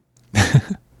crazy.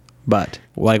 But,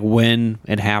 like, when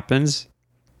it happens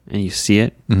and you see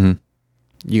it, Mm-hmm.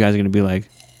 you guys are going to be like,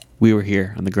 we were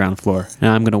here on the ground floor, and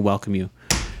I'm going to welcome you,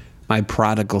 my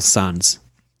prodigal sons.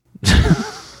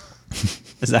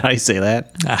 Is that how you say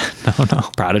that? No.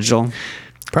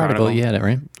 Prodigal, you had it,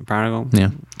 right? prodigal.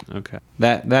 Yeah. Okay.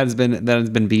 That has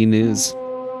been B News.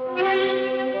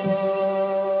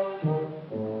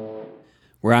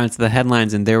 We're on to the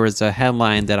headlines, and there was a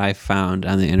headline that I found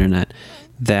on the internet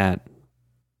that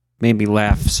made me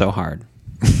laugh so hard.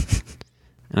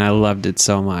 And I loved it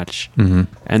so much. Mm-hmm.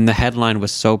 And the headline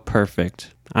was so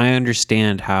perfect. I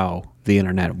understand how the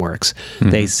internet works.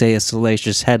 They say a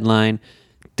salacious headline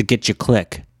to get you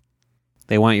click.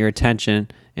 They want your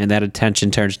attention, and that attention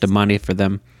turns to money for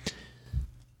them.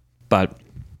 But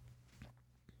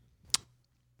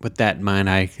with that in mind,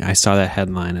 I saw that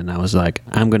headline, and I was like,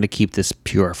 I'm going to keep this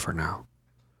pure for now.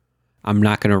 I'm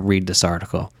not going to read this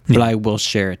article, but I will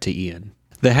share it to Ian.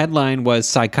 The headline was,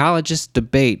 psychologists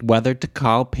debate whether to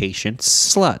call patients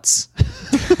sluts.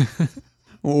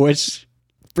 Which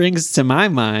brings to my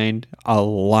mind a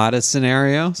lot of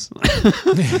scenarios.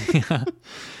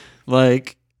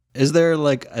 Like, is there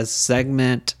like a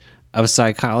segment of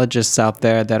psychologists out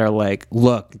there that are like,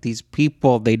 look, these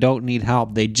people, they don't need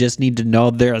help. They just need to know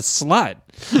they're a slut.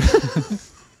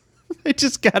 They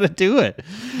just got to do it.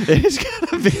 They just got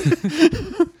to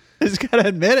they just got to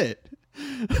admit it.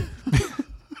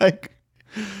 Like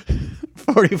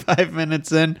 45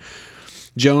 minutes in,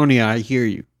 Joni, I hear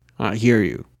you. I hear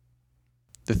you.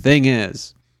 The thing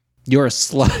is, you're a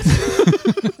slut.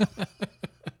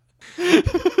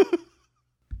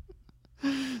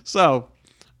 So,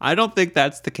 I don't think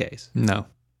that's the case. No.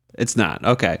 It's not.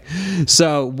 Okay.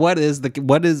 So, why does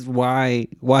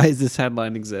this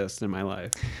headline exist in my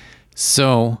life?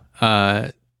 So,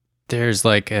 there's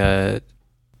like a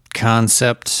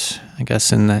concept, I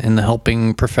guess, in the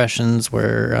helping professions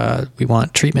where we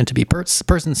want treatment to be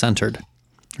person-centered,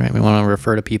 right? We want to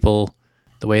refer to people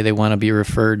the way they want to be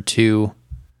referred to.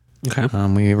 Okay.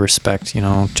 We respect,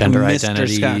 gender Mr.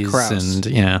 identities Scott Krause. and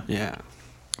Yeah.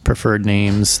 preferred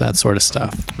names, that sort of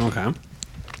stuff. Okay.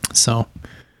 So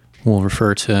we'll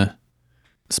refer to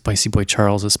Spicy Boy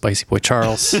Charles as Spicy Boy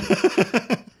Charles.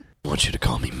 I want you to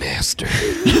call me Master.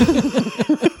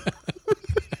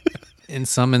 In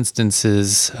some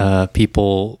instances,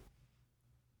 people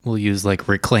will use like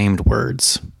reclaimed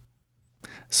words.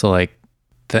 So like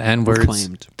the N-words,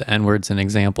 Reclaimed. the N-word's an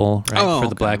example, right? Oh, for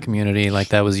the okay. black community, like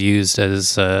that was used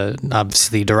as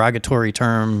obviously derogatory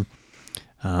term,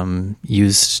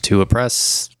 used to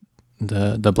oppress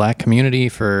the black community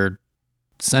for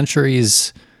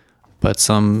centuries. But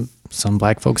some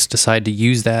black folks decide to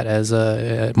use that as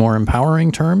a more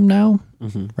empowering term now,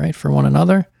 right, for one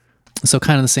another. So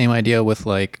kind of the same idea with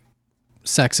like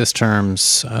sexist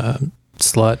terms,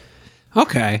 slut.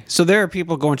 Okay. So there are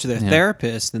people going to their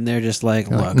therapist, and they're just like,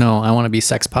 look, No, I want to be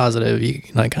sex positive.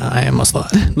 I am a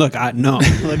slut. look, I know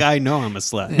I'm a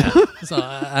slut. Yeah. So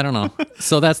I don't know.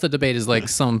 So that's the debate. Is like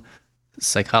some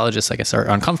psychologists, I guess, are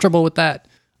uncomfortable with that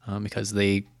because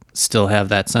they still have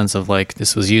that sense of like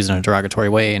this was used in a derogatory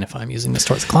way, and if I'm using this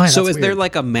towards a client, So that's is there weird.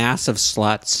 like a mass of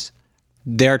sluts,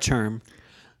 their term,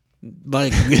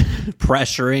 like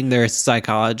pressuring their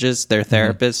psychologists, their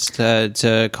therapists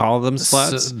to call them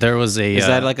sluts? So there was a Is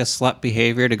that like a slut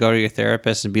behavior to go to your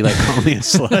therapist and be like, call me a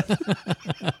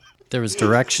slut? there was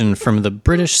direction from the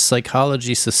British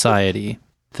Psychology Society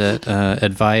that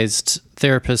advised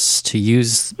therapists to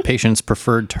use patients'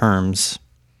 preferred terms.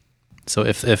 So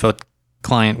if a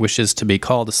client wishes to be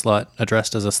called a slut,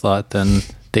 addressed as a slut, then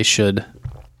they should,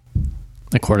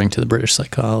 according to the British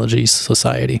Psychology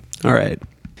Society. All right.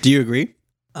 Do you agree?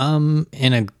 In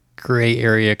a gray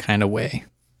area kind of way.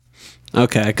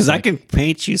 Okay, because I can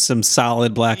paint you some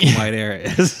solid black and white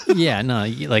areas. Yeah, no,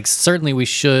 like certainly we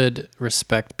should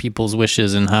respect people's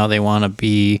wishes and how they want to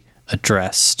be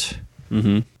addressed.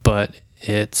 Mm-hmm. But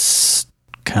it's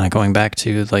kind of going back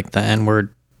to like the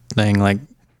N-word thing. Like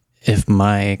if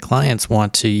my clients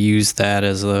want to use that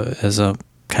as a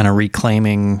kind of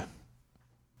reclaiming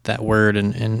that word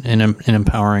in an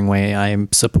empowering way, I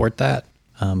support that.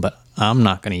 But I'm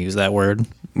not going to use that word.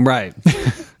 Right.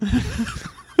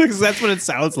 Because that's what it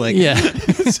sounds like. Yeah.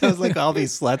 It sounds like all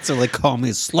these sluts are like, call me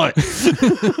a slut.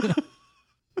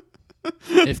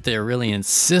 If they're really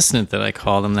insistent that I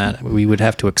call them that, we would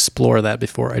have to explore that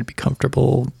before I'd be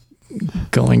comfortable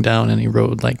going down any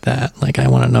road like that. Like, I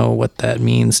want to know what that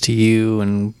means to you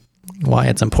and why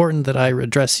it's important that I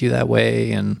address you that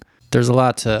way. And there's a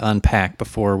lot to unpack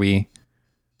before we...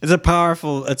 It's a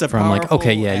powerful like, powerful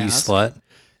okay, yeah, you ask. slut.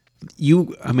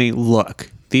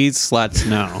 Look, these sluts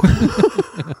know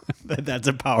that's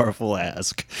a powerful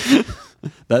ask.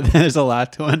 That there's a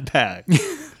lot to unpack.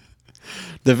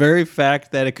 The very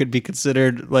fact that it could be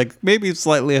considered like maybe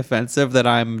slightly offensive that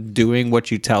I'm doing what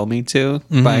you tell me to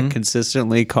by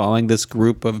consistently calling this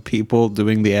group of people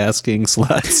doing the asking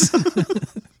sluts.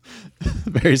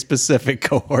 Very specific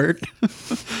cohort,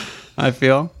 I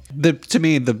feel. To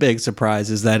me, the big surprise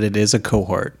is that it is a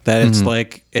cohort. That it's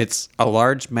like, it's a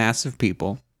large mass of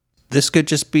people. This could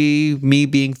just be me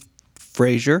being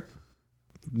Frasier.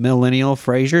 Millennial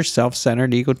Frasier,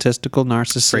 self-centered, egotistical,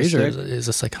 narcissistic. Frasier is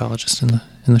a psychologist in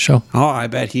the show. Oh, I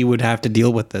bet he would have to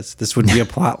deal with this. This would be a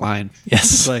plot line. Yes.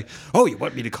 It's like, oh, you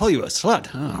want me to call you a slut?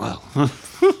 Oh, well.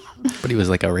 But he was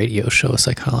like a radio show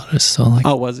psychologist. So like,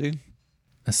 Oh, was he?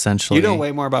 essentially, You know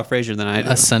way more about Frasier than I do.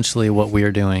 essentially what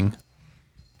we're doing.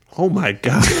 Oh my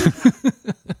god.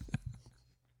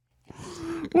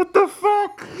 What the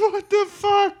fuck? What the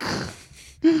fuck?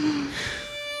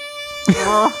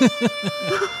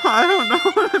 I don't know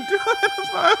what I'm doing with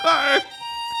my life.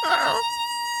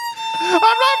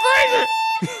 I'm not Frasier.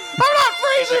 I'm not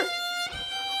Frasier.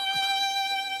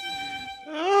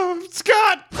 Oh,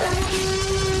 Scott.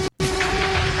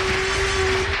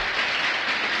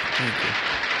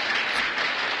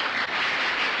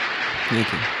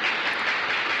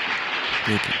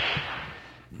 Thank you.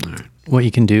 All right. What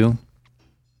you can do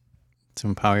to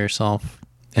empower yourself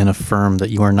and affirm that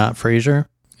you are not Frasier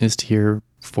is to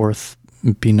hereforth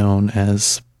be known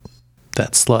as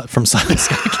that slut from Science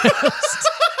Skycast.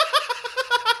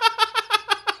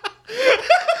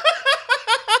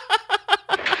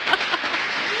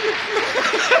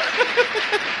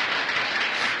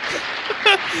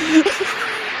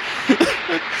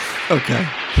 Okay.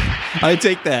 I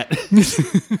take that.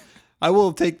 I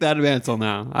will take that mantle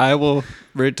now. I will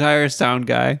retire sound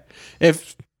guy.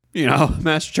 If,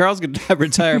 Master Charles could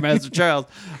retire Master Charles,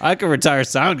 I could retire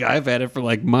sound guy. I've had it for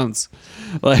like months.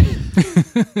 Like,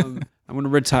 I'm going to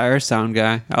retire sound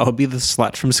guy. I'll be the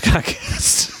slut from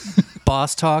Scottcast.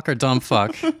 Boss talk or dumb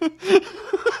fuck?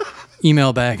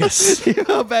 Email bag us.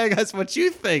 Email bag us what you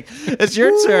think. It's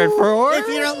your turn for. If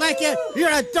you don't like it,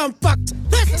 you're a dumb fuck.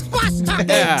 This is boss talk.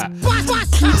 Yeah. Boss talk,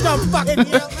 dumb fuck. If you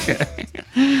don't like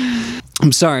it.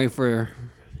 I'm sorry for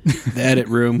the edit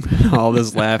room, all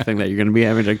this laughing that you're going to be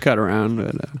having to cut around.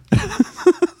 But,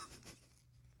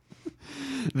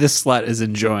 this slut is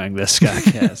enjoying this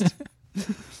Scottcast.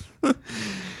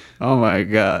 Oh my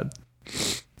God.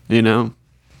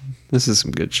 This is some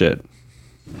good shit.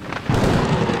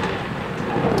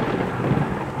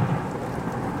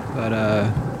 But,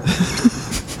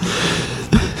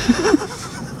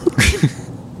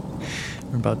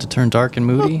 We're about to turn dark and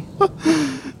moody.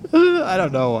 I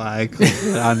don't know why,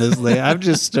 honestly. I'm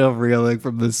just still reeling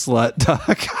from the slut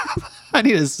talk. I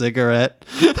need a cigarette.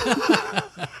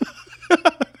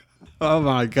 Oh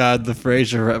my God, the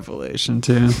Frasier revelation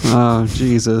too. Oh,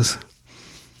 Jesus.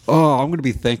 Oh, I'm going to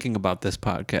be thinking about this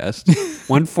podcast.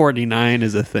 149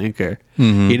 is a thinker.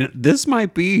 Mm-hmm. This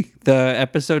might be the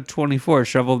episode 24,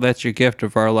 Shovel That's Your Gift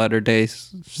of our latter day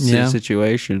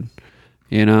situation.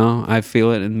 I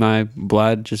feel it in my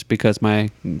blood just because my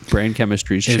brain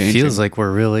chemistry is changing. It feels like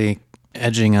we're really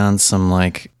edging on some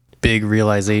like big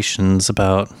realizations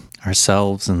about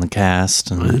ourselves and the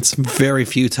cast. And it's very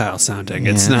futile sounding.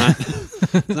 Yeah. It's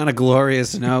not a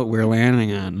glorious note we're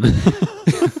landing on.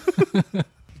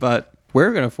 But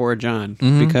we're going to forge on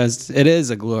because it is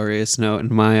a glorious note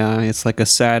in my eye. It's like a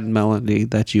sad melody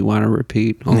that you want to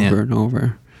repeat over and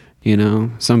over.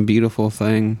 Some beautiful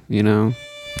thing,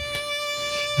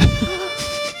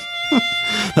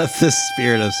 That's the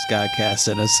spirit of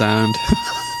Scottcast in a sound.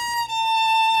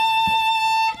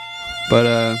 But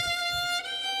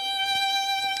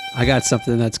I got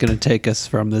something that's going to take us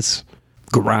from this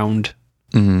ground,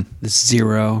 this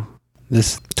zero,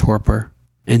 this torpor,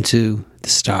 into the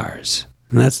stars.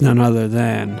 And that's none other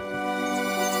than...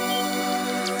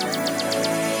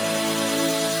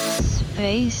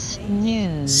 Space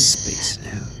News. Space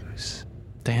News.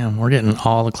 damn, we're getting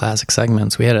all the classic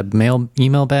segments. We had a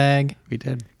email bag. We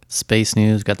did. Space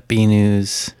News, got the B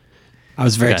News. I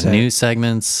was very got excited. news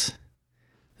segments.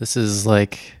 This is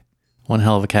like one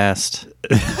hell of a cast.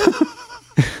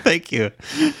 Thank you.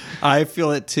 I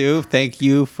feel it too. Thank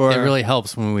you for. It really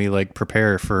helps when we like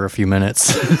prepare for a few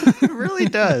minutes. It really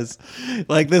does.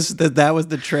 Like that was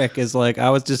the trick. Is like I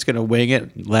was just gonna wing it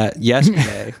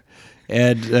yesterday,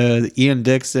 and Ian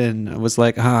Dixon was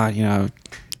like,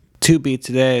 2 beat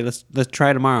today. Let's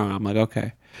try tomorrow. I'm like,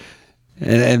 okay.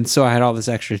 And so I had all this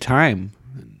extra time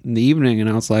in the evening, and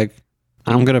I was like,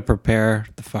 I'm gonna prepare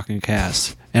the fucking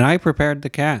cast. And I prepared the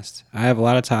cast. I have a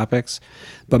lot of topics,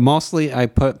 but mostly I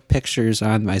put pictures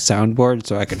on my soundboard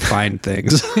so I can find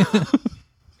things.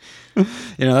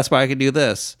 That's why I can do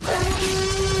this.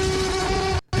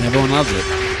 And everyone loves it.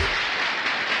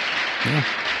 Yeah.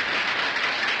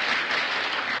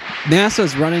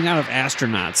 NASA's running out of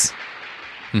astronauts.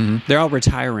 Mm-hmm. They're all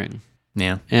retiring.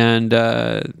 Yeah. And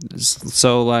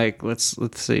so, like, let's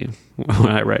see what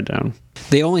I write down.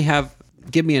 They only have,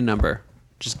 give me a number.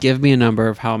 Just give me a number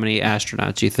of how many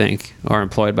astronauts you think are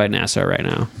employed by NASA right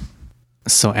now.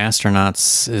 So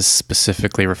astronauts is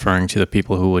specifically referring to the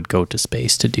people who would go to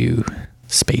space to do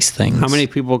space things. How many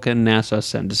people can NASA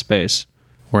send to space?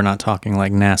 We're not talking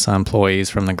like NASA employees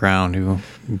from the ground who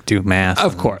do math.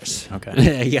 Of course.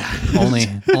 Okay. Yeah. Only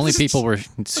people were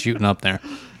shooting up there.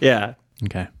 Yeah.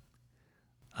 Okay.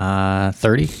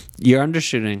 30? You're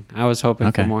undershooting. I was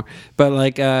hoping for more. But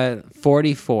like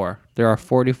 44. There are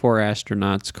 44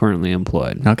 astronauts currently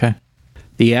employed. Okay.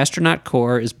 The astronaut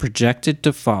corps is projected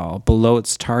to fall below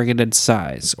its targeted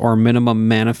size or minimum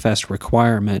manifest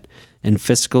requirement in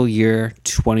fiscal year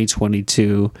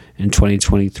 2022 and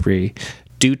 2023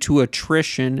 due to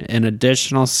attrition and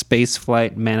additional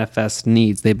spaceflight manifest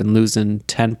needs. They've been losing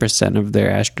 10% of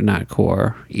their astronaut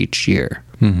corps each year.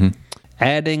 Mm-hmm.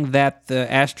 Adding that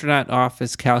the astronaut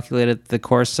office calculated the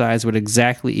corps size would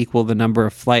exactly equal the number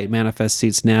of flight manifest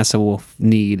seats NASA will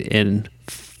need in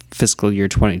fiscal year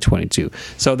 2022.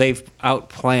 So they've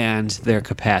outplanned their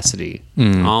capacity.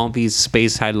 All these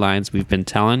space headlines we've been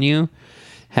telling you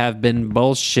have been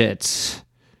bullshit. This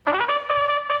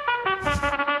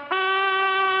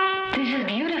is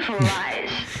beautiful,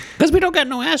 lies. Because we don't got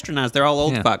no astronauts. They're all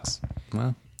old fucks.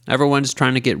 Well, everyone's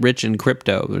trying to get rich in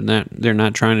crypto. They're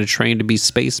not trying to train to be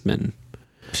spacemen.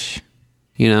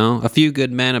 A few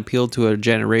good men appealed to a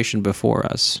generation before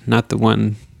us, not the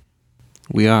one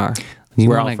we are.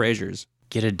 We're all Frasiers.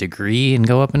 Get a degree and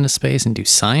go up into space and do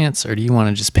science, or do you want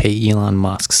to just pay Elon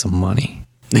Musk some money?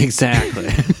 Exactly.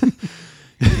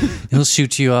 He'll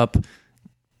shoot you up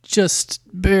just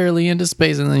barely into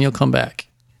space, and then you'll come back.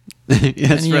 And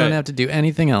you don't have to do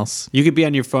anything else. You could be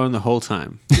on your phone the whole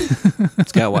time.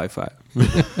 It's got Wi-Fi.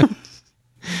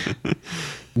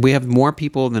 We have more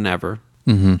people than ever,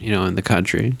 in the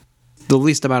country. The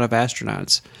least amount of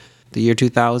astronauts. The year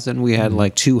 2000, we had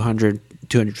like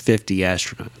 250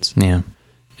 astronauts. Yeah.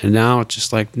 And now it's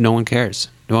just like no one cares.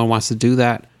 No one wants to do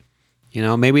that.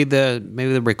 Maybe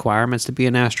the requirements to be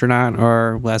an astronaut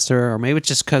are lesser, or maybe it's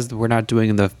just because we're not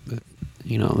doing the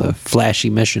flashy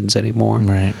missions anymore.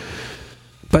 Right.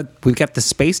 But we've got the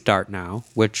space dart now,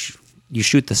 which you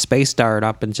shoot the space dart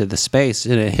up into the space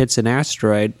and it hits an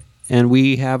asteroid. And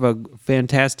we have a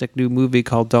fantastic new movie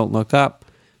called Don't Look Up.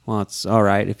 Well, it's all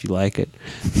right if you like it,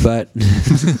 but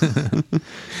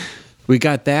we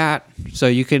got that. So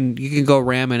you can go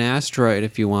ram an asteroid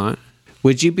if you want.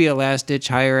 Would you be a last ditch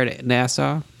hire at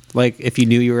NASA? Like if you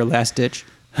knew you were last ditch?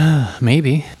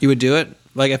 Maybe. You would do it?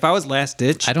 Like if I was last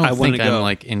ditch, I don't think I'm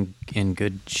like in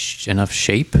good enough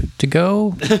shape to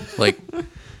go. Like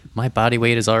my body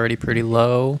weight is already pretty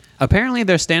low. Apparently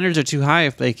their standards are too high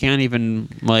if they can't even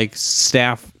like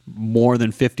staff more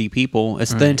than 50 people.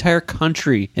 It's the entire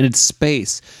country and it's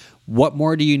space. What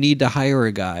more do you need to hire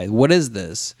a guy? What is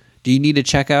this? Do you need to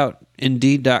check out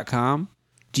Indeed.com?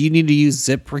 Do you need to use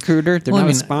ZipRecruiter? They're not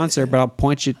a sponsor, but I'll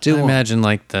point you to them. I imagine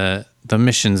like the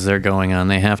missions they're going on,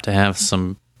 they have to have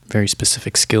some very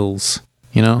specific skills,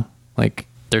 like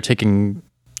they're taking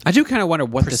I do kind of wonder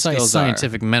what the precise skills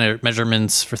scientific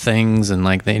measurements for things, and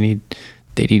like they need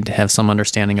to have some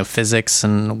understanding of physics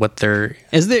and what they're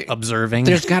observing.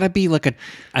 There's got to be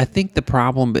I think the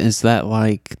problem is that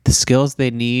like the skills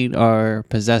they need are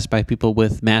possessed by people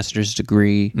with master's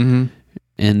degree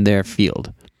in their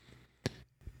field.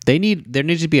 There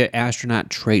needs to be an astronaut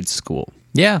trade school.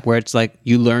 Yeah. Where it's like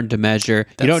you learn to measure.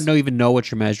 You don't even know what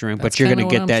you're measuring, but you're going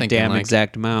to get that damn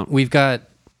exact amount. We've got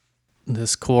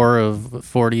this core of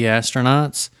 40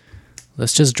 astronauts.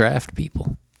 Let's just draft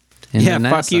people. Yeah,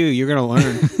 fuck you. You're going to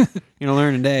learn. You're going to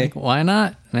learn today. Like, why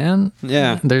not, man?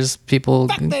 Yeah. There's people.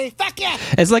 Fuck yeah.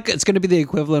 It's like it's going to be the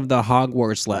equivalent of the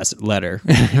Hogwarts letter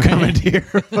coming to your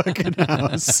fucking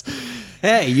house.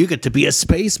 Hey, you get to be a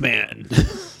spaceman.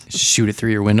 Shoot it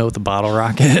through your window with a bottle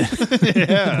rocket.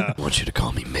 Yeah. I want you to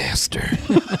call me Master.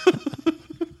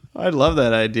 I love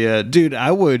that idea. Dude,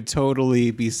 I would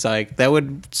totally be psyched. That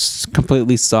would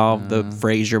completely solve the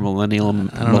Frasier-Millennial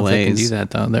Malaise. I don't know if they can do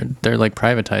that, though. They're like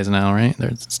privatized now, right?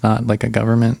 It's not like a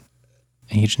government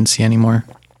agency anymore.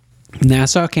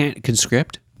 NASA can't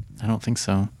conscript? I don't think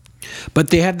so. But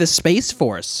they have the Space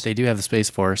Force. They do have the Space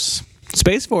Force.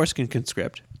 Space Force can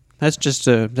conscript. That's just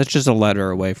a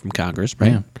letter away from Congress,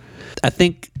 right? Yeah. I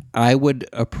think I would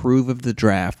approve of the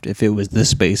draft if it was the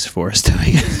Space Force doing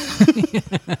it.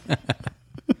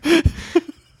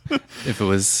 If it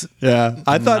was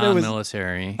I thought it was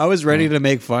military. I was ready to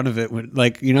make fun of it when,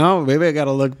 like, maybe I got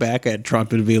to look back at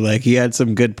Trump and be like, he had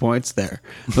some good points there.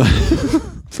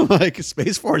 Like,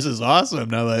 Space Force is awesome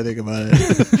now that I think about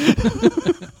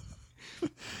it.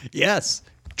 Yes,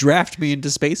 draft me into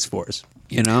Space Force,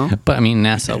 But I mean,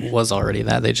 NASA was already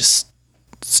that. They just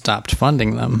stopped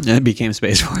funding them. And it became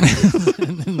Space Force.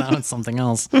 And now it's something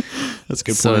else. That's a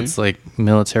good So point. it's like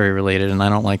military related, and I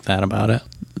don't like that about it.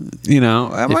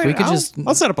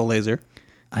 I'll set up a laser.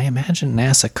 I imagine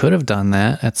NASA could have done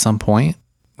that at some point.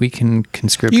 We can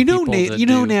conscript people to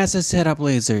do- NASA set up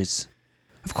lasers.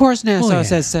 Of course NASA Well, yeah.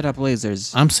 says set up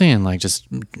lasers. I'm saying like just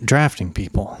drafting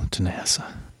people to NASA.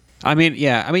 I mean,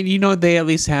 they at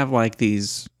least have like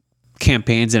these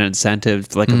campaigns and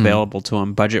incentives like available to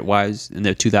them budget-wise in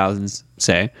the 2000s,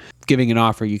 say. Giving an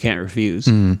offer you can't refuse.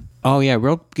 Oh, yeah,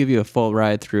 we'll give you a full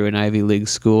ride through an Ivy League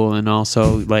school and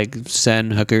also, like,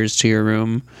 send hookers to your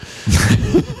room.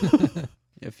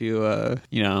 If you,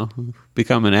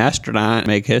 become an astronaut,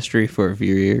 make history for a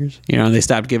few years. They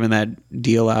stopped giving that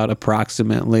deal out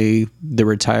approximately the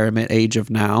retirement age of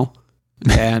now.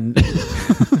 And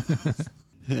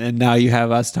and now you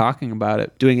have us talking about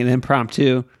it, doing an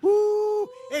impromptu. Woo!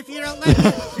 If you don't like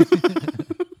it.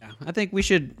 I think we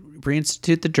should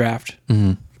reinstitute the draft,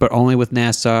 but only with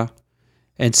NASA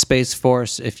and Space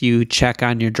Force if you check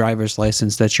on your driver's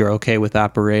license that you're okay with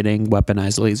operating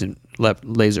weaponized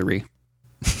lasery.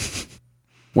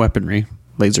 Weaponry.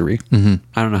 Lasery.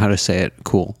 I don't know how to say it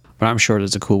cool, but I'm sure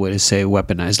there's a cool way to say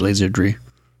weaponized laserry.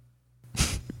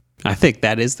 I think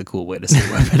that is the cool way to say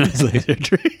weaponized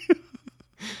laserry.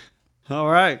 All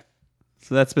right.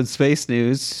 So that's been space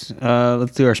news.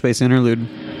 Let's do our space interlude.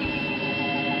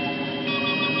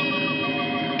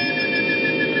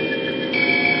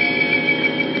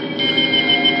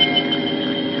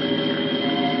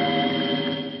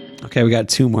 Okay, we got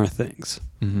two more things.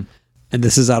 And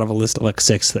this is out of a list of like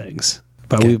 6 things.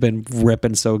 But we've been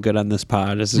ripping so good on this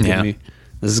pod. This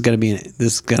is gonna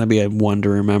be a one to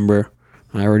remember.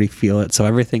 I already feel it. So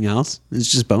everything else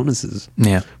is just bonuses.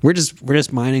 Yeah. We're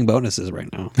just mining bonuses right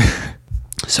now.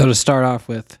 So to start off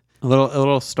with, a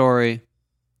little story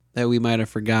that we might have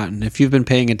forgotten. If you've been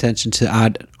paying attention to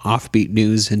odd offbeat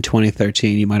news in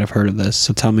 2013, you might have heard of this.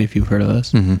 So tell me if you've heard of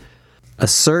this. A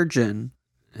surgeon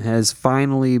has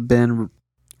finally been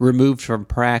removed from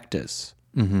practice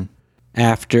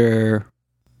after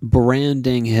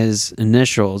branding his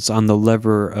initials on the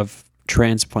liver of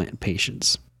transplant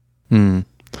patients.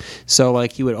 So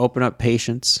like he would open up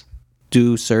patients,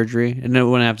 do surgery, and it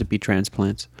wouldn't have to be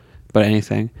transplants, but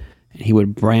anything. And he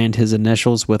would brand his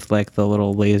initials with like the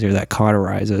little laser that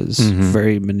cauterizes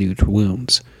very minute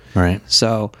wounds. Right.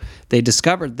 So they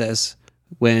discovered this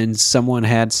when someone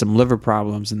had some liver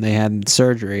problems and they had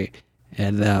surgery,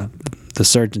 and the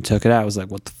surgeon took it out. I was like,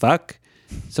 what the fuck?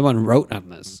 Someone wrote on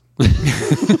this.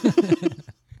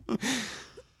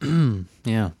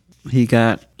 Yeah. He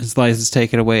got his license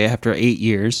taken away after 8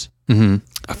 years.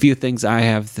 A few things I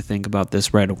have to think about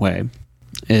this right away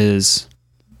is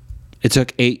it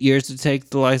took 8 years to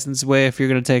take the license away if you're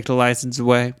going to take the license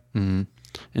away. And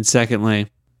secondly,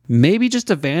 maybe just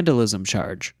a vandalism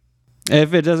charge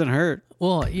if it doesn't hurt.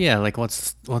 Well, yeah, like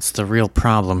what's the real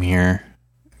problem here?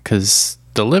 Because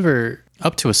the liver,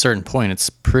 up to a certain point,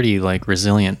 it's pretty like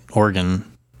resilient organ,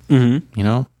 you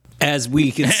know? As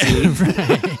we can see.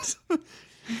 Right.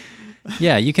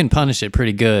 Yeah, you can punish it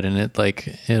pretty good, and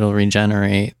it'll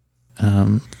regenerate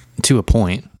to a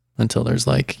point until there's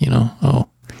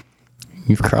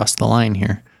you've crossed the line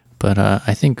here. But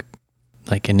I think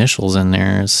like initials in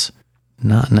there is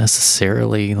not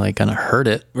necessarily like gonna hurt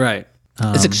it. Right.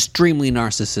 It's extremely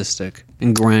narcissistic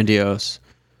and grandiose.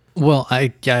 Well,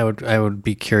 I would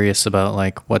be curious about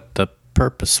like what the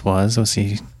purpose was. Was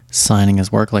he signing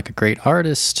his work like a great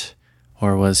artist,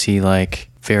 or was he like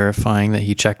verifying that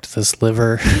he checked this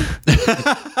liver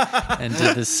and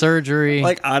did this surgery?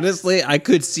 Like, honestly, I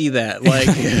could see that. Like,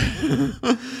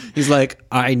 he's like,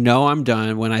 I know I'm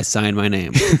done when I sign my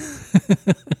name.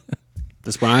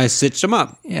 That's when I stitched him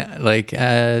up. Yeah, like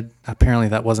apparently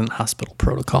that wasn't hospital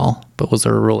protocol, but was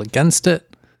there a rule against it?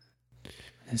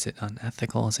 Is it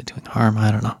unethical? Is it doing harm?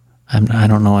 I don't know. I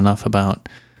don't know enough about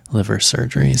liver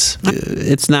surgeries.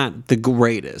 It's not the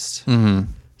greatest.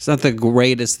 Mm-hmm. It's not the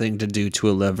greatest thing to do to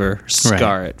a liver,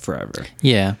 scar it forever.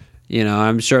 Yeah. You know,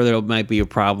 I'm sure there might be a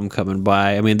problem coming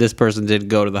by. I mean, this person did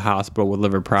go to the hospital with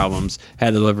liver problems,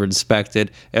 had the liver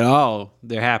inspected, and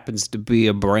there happens to be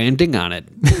a branding on it.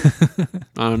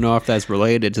 I don't know if that's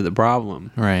related to the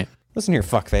problem. Right. Listen here,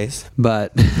 fuckface.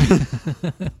 But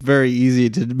very easy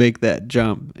to make that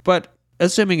jump. But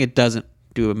assuming it doesn't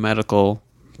do a medical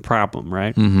problem,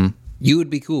 right? Mm-hmm. You would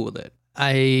be cool with it.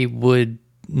 I would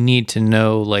need to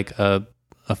know like a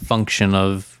function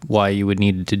of why you would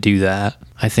need to do that.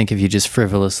 I think if you just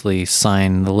frivolously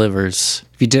sign the livers,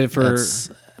 If you did it for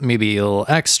that's maybe a little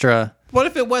extra. What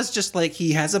if it was just like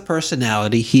he has a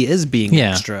personality, he is being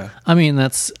extra? I mean,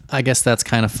 I guess that's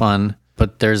kind of fun,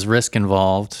 but there's risk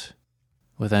involved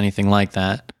with anything like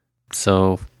that.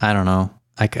 So I don't know.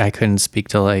 I couldn't speak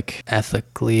to like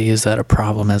ethically, is that a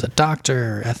problem as a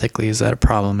doctor? Or ethically, is that a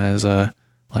problem as a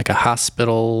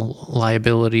hospital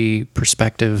liability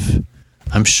perspective?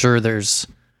 I'm sure there's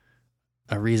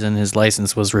a reason his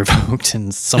license was revoked,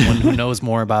 and someone who knows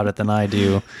more about it than I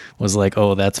do was like,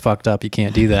 oh, that's fucked up. You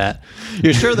can't do that.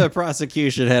 You're sure the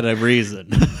prosecution had a reason.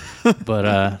 But,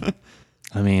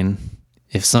 I mean,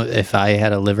 if I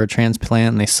had a liver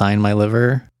transplant and they signed my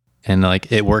liver and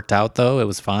like it worked out though, it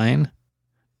was fine,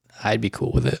 I'd be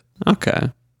cool with it.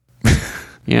 Okay.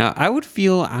 Yeah, I would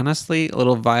feel honestly a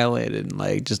little violated,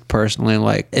 like just personally,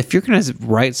 like if you're going to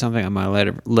write something on my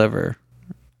liver,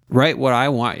 write what I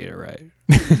want you to write.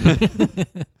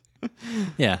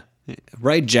 Yeah.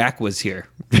 Write Jack was here.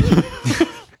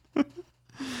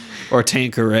 Or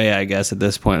Tanqueray, I guess, at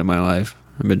this point in my life.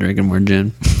 I've been drinking more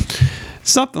gin.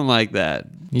 Something like that.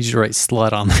 You should write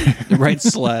slut on there. Write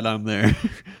slut on there.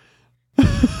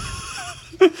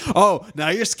 Oh, now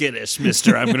you're skittish,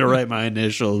 mister. I'm going to write my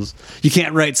initials. You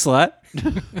can't write slut?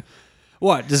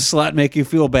 What? Does slut make you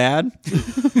feel bad?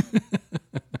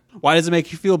 Why does it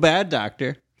make you feel bad,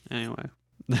 doctor? Anyway.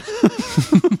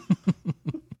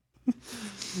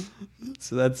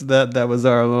 So that was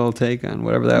our little take on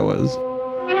whatever that was.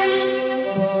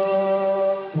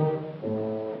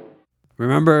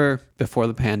 Remember before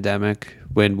the pandemic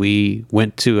when we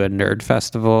went to a nerd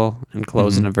festival and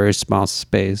closed in a very small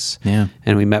space? Yeah.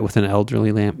 And we met with an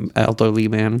elderly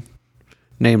man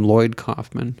named Lloyd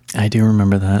Kaufman. I do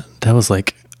remember that. That was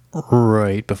like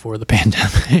right before the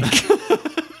pandemic.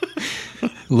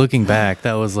 Looking back,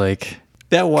 that was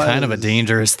kind of a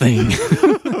dangerous thing.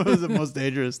 That was the most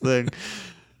dangerous thing.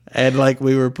 And like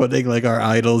we were putting like our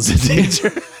idols in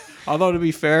danger. Although to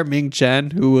be fair, Ming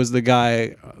Chen, who was the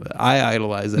guy I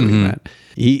idolized that we met,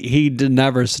 he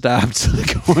never stopped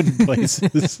going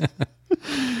places.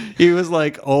 He was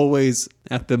like always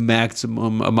at the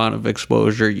maximum amount of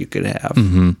exposure you could have.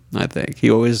 I think he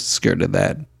always scared of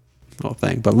that whole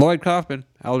thing. But Lloyd Kaufman,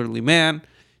 elderly man,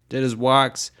 did his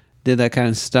walks, did that kind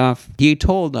of stuff. He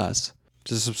told us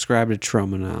to subscribe to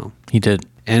Trauma Now. He did.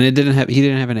 And he didn't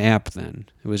have an app then.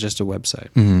 It was just a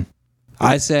website.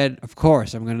 I said, of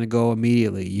course, I'm going to go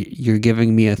immediately. You're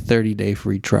giving me a 30-day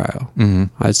free trial.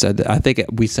 I said that. I think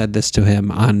we said this to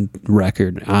him on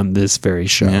record on this very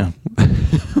show. Yeah.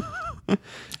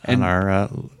 And our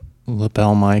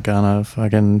lapel mic on a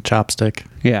fucking chopstick.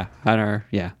 Yeah, on our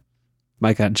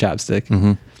mic on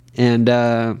chopstick.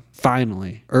 And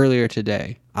finally, earlier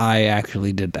today, I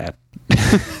actually did that.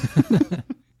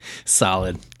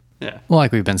 Solid. Yeah. Well,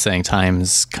 like we've been saying,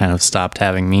 time's kind of stopped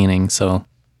having meaning, so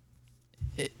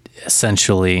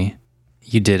essentially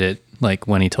you did it like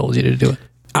when he told you to do it.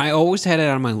 I always had it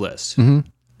on my list.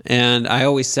 And I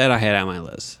always said I had it on my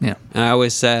list. Yeah. And I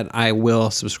always said I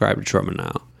will subscribe to Trauma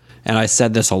Now. And I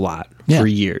said this a lot for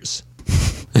years.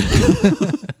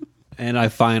 And I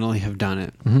finally have done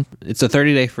it. It's a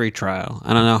 30-day free trial.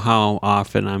 I don't know how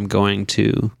often I'm going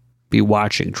to be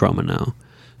watching Trauma Now.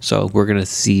 So we're going to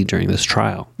see during this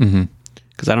trial.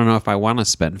 Because I don't know if I want to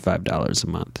spend $5 a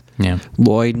month. Yeah.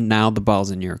 Lloyd, now the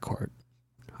ball's in your court.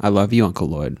 I love you, Uncle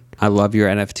Lloyd. I love your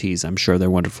NFTs. I'm sure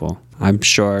they're wonderful. I'm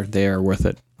sure they are worth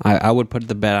it. I would put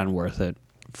the bet on worth it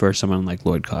for someone like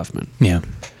Lloyd Kaufman. Yeah.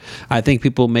 I think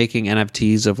people making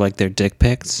NFTs of like their dick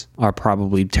pics are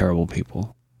probably terrible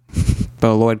people.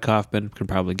 But Lloyd Kaufman can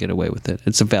probably get away with it.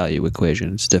 It's a value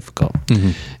equation. It's difficult.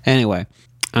 Anyway,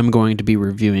 I'm going to be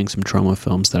reviewing some trauma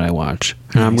films that I watch.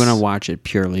 And I'm going to watch it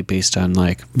purely based on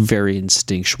like very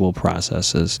instinctual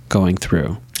processes going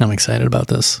through. I'm excited about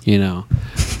this. You know.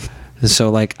 So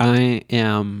like I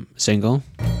am single.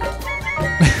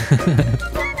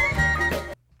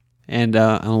 And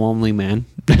a lonely man.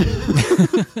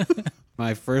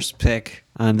 My first pick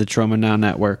on the Trauma Now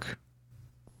Network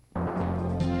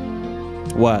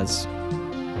was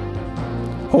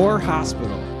Whore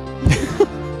Hospital.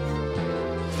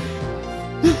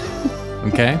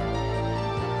 Okay.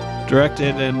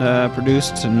 Directed and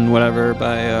produced and whatever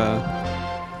by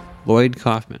Lloyd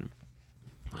Kaufman.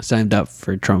 I signed up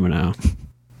for Trauma Now,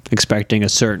 expecting a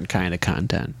certain kind of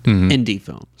content. Indie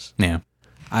films. Yeah.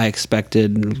 I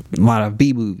expected a lot of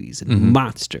B-movies and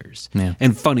monsters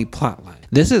and funny plotline.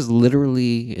 This is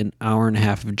literally an hour and a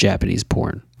half of Japanese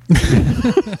porn.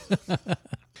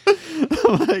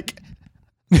 Like,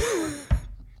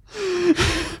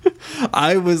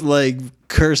 I was like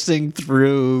cursing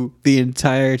through the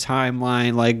entire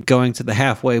timeline, like going to the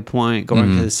halfway point,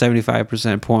 going to the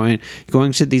 75% point,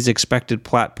 going to these expected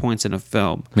plot points in a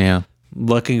film. Yeah.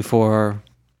 Looking for,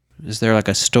 is there like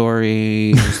a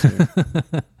story?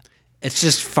 It's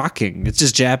just fucking. It's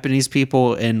just Japanese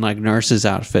people in like nurses'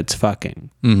 outfits fucking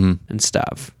and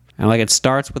stuff. And like it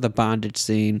starts with a bondage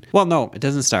scene. Well, no, it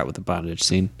doesn't start with a bondage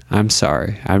scene. I'm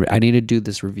sorry. I need to do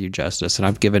this review justice, and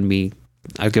I've given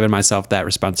myself that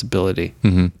responsibility.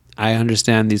 I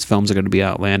understand these films are going to be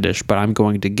outlandish, but I'm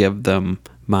going to give them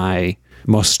my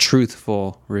most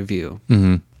truthful review.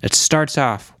 It starts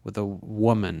off with a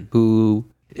woman who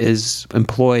is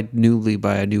employed newly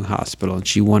by a new hospital, and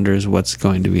she wonders what's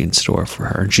going to be in store for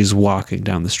her. And she's walking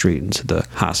down the street into the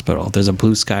hospital. There's a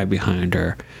blue sky behind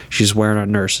her. She's wearing a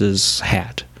nurse's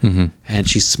hat, and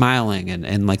she's smiling,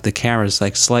 and like the camera's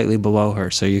like slightly below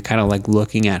her, so you're kind of like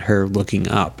looking at her looking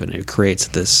up, and it creates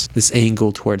this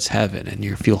angle towards heaven, and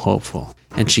you feel hopeful.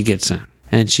 And she gets in,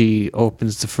 and she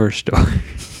opens the first door,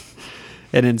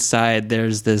 and inside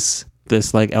there's this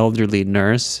like elderly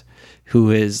nurse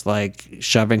who is like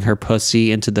shoving her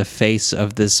pussy into the face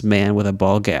of this man with a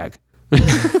ball gag.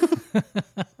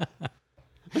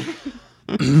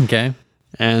 Okay.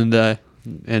 And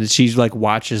she like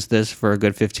watches this for a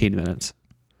good 15 minutes.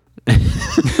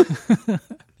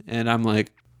 And I'm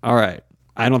like, all right,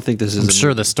 I don't think this is I'm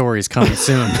sure the story's coming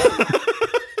soon.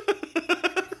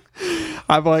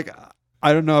 I'm like,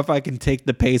 I don't know if I can take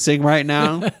the pacing right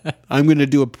now. I'm going to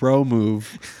do a pro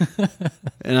move.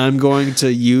 And I'm going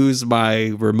to use my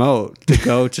remote to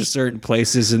go to certain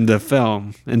places in the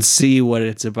film and see what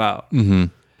it's about. And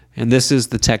this is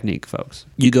the technique, folks.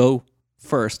 You go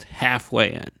first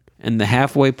halfway in. And the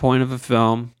halfway point of a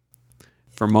film,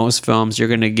 for most films, you're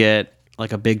going to get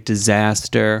like a big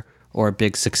disaster or a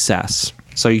big success.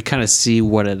 So you kind of see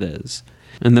what it is.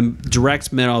 In the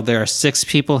direct middle, there are 6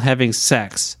 people having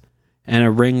sex, and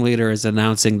a ringleader is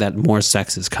announcing that more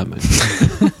sex is coming.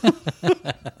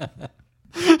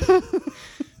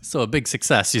 So a big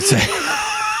success, you'd say.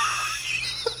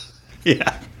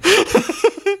 Yeah.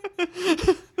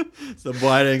 It's a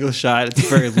wide angle shot. It's a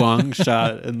very long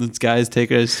shot, and this guy's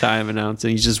taking his time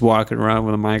announcing. He's just walking around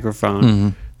with a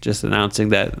microphone, just announcing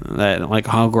that like,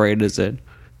 how great is it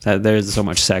that there's so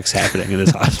much sex happening in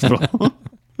this hospital.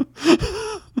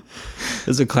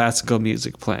 There's a classical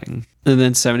music playing, and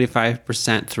then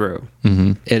 75% through,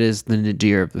 it is the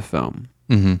nadir of the film.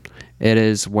 It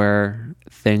is where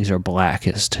things are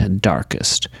blackest and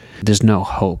darkest. There's no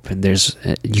hope, and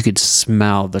you could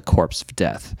smell the corpse of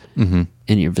death in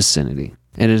your vicinity.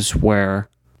 It is where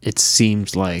it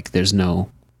seems like there's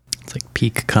no... It's like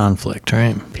peak conflict,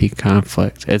 right? Peak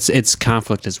conflict. It's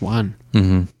conflict is won,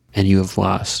 and you have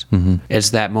lost. It's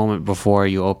that moment before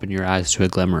you open your eyes to a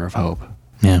glimmer of hope.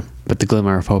 Yeah. But the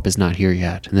glimmer of hope is not here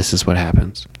yet, and this is what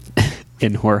happens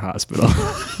in Whore Hospital.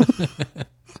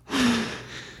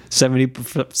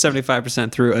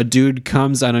 75% through, a dude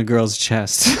comes on a girl's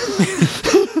chest.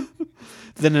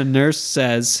 Then a nurse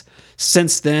says,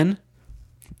 since then,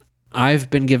 I've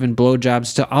been given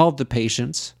blowjobs to all the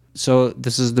patients. So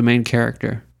this is the main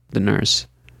character, the nurse.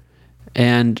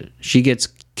 And she gets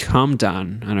cummed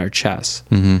on her chest.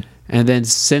 And then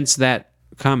since that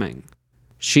coming,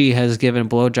 she has given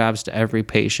blowjobs to every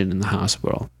patient in the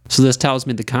hospital. So this tells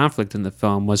me the conflict in the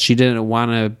film was she didn't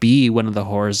want to be one of the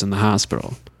whores in the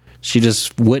hospital. She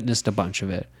just witnessed a bunch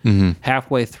of it.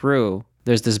 Halfway through,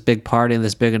 there's this big party and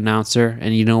this big announcer,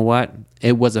 and you know what?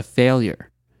 It was a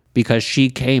failure because she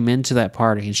came into that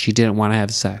party and she didn't want to have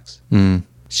sex.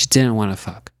 She didn't want to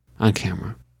fuck on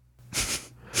camera.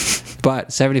 But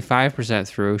 75%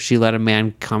 through, she let a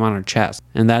man come on her chest,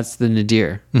 and that's the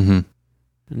nadir. And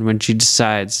when she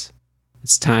decides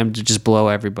it's time to just blow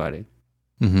everybody.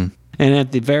 And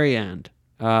at the very end,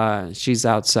 she's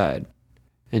outside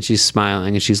and she's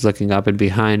smiling and she's looking up, and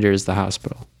behind her is the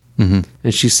hospital. And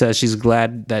she says she's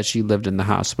glad that she lived in the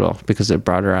hospital because it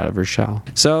brought her out of her shell.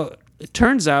 So it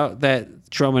turns out that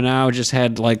Trauma Now just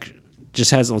has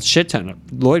a shit ton of...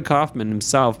 Lloyd Kaufman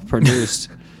himself produced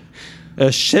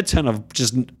a shit ton of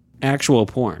just actual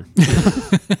porn.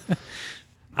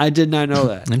 I did not know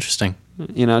that. Interesting.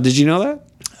 Did you know that?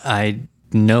 I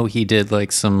know he did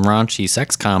like some raunchy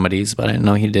sex comedies, but I didn't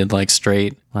know he did like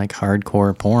straight, like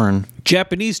hardcore porn.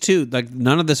 Japanese too. Like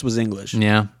none of this was English.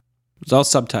 Yeah. It's all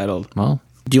subtitled. Well,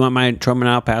 do you want my Trauma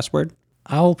Now password?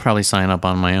 I'll probably sign up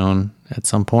on my own at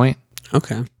some point.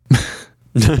 Okay.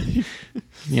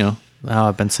 How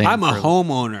I've been saying. I'm a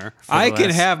homeowner. I can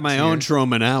have my own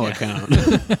Trauma Now account.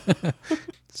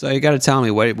 So you got to tell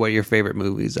me what your favorite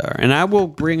movies are, and I will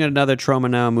bring another Trauma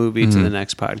Now movie to the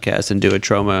next podcast and do a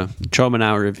Trauma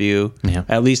Now review. Yeah.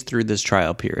 At least through this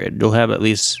trial period, you'll have at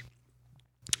least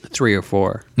 3 or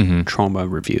 4 trauma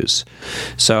reviews.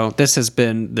 So this has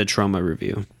been the Trauma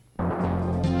Review.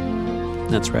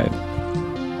 That's right.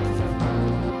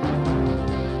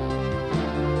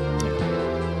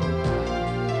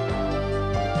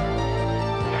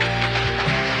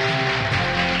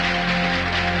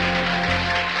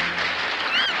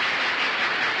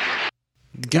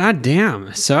 God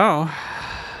damn. So,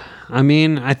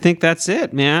 I think that's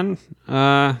it, man.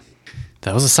 That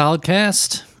was a solid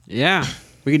cast. Yeah.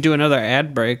 We could do another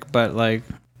ad break, but like,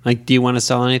 do you want to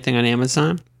sell anything on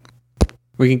Amazon?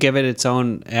 We can give it its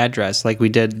own address, like we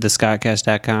did the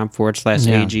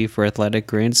scottcast.com/AG for Athletic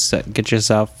Greens. Get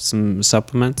yourself some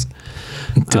supplements.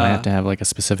 Do I have to have like a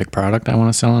specific product I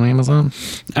want to sell on Amazon?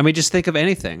 Just think of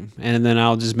anything, and then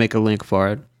I'll just make a link for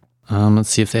it. Let's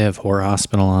see if they have Horror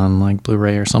Hospital on like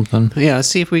Blu-ray or something. Yeah, let's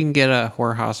see if we can get a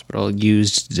Horror Hospital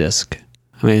used disc.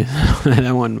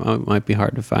 That one might be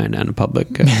hard to find on a public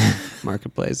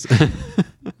marketplace.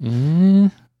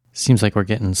 Seems like we're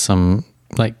getting some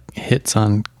like hits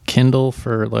on Kindle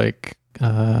for like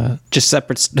just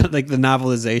separate, like the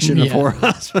novelization of Horror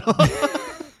Hospital.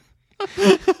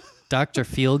 Dr.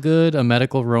 Feelgood, a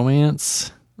medical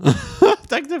romance.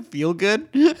 Dr.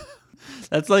 Feelgood?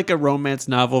 That's like a romance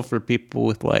novel for people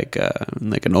with like an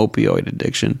opioid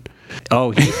addiction.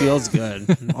 Oh, he feels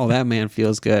good. Oh, that man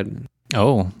feels good.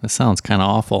 Oh, this sounds kind of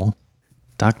awful.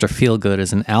 Dr. Feelgood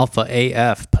is an alpha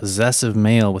AF possessive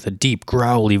male with a deep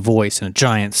growly voice and a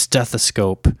giant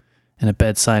stethoscope and a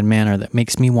bedside manner that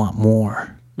makes me want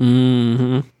more.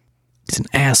 Mm-hmm. He's an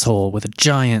asshole with a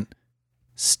giant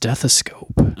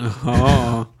stethoscope.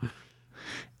 Oh.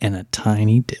 And a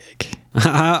tiny dick.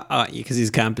 Because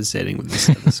he's compensating with the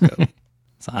stethoscope.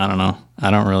 So I don't know. I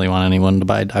don't really want anyone to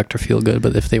buy Dr. Feelgood,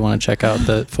 but if they want to check out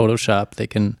the Photoshop, they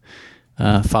can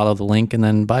follow the link and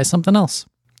then buy something else.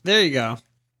 There you go.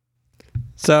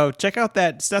 So check out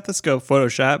that stethoscope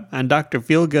Photoshop on Dr.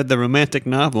 Feelgood, the romantic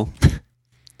novel.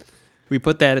 We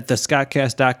put that at the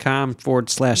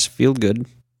scottcast.com/feelgood.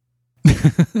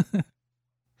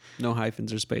 No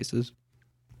hyphens or spaces.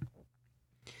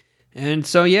 And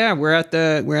so yeah, we're at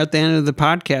the end of the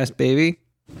podcast, baby.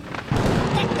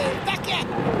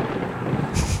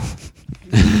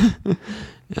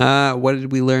 What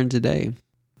did we learn today?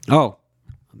 Oh,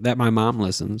 that my mom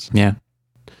listens. Yeah.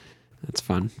 That's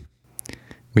fun.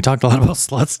 We talked a lot about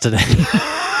sluts today.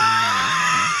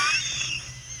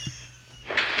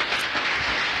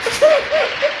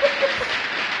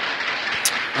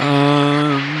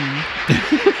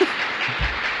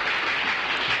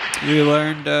 We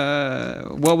learned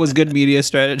what was good media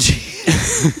strategy.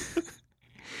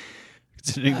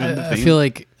 I feel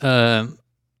like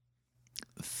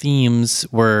themes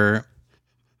were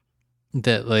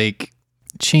that like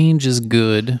change is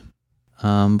good,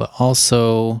 but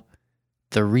also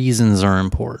the reasons are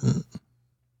important.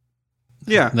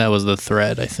 Yeah. That was the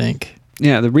thread, I think.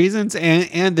 Yeah, the reasons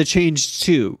and the change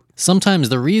too. Sometimes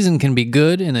the reason can be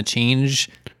good and the change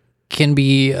can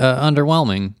be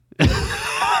underwhelming.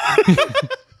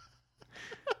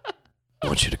 I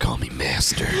want you to call me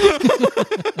master.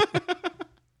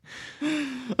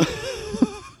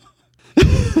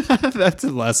 That's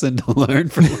a lesson to learn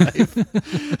from life.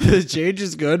 The change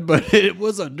is good, but it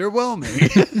was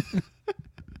underwhelming.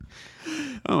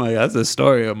 Oh my God, that's the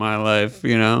story of my life,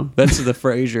 you know? That's the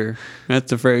Frasier. That's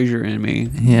the Frasier in me.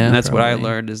 Yeah. And that's probably. what I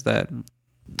learned is that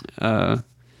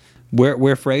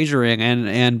we're Frasiering,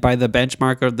 and by the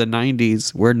benchmark of the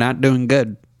 90s, we're not doing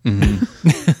good.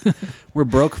 Mm-hmm. We're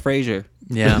broke Frasier.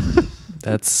 Yeah.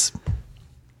 That's...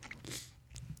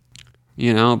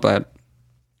 You know, but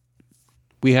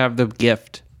we have the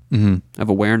gift of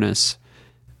awareness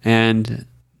and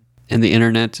the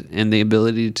internet and the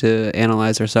ability to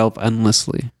analyze ourselves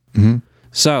endlessly. Mm-hmm.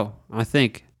 So I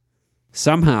think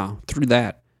somehow through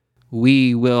that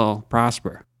we will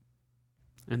prosper,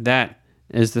 and that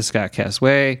is the Scottcast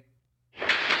way.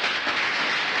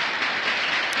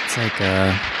 It's like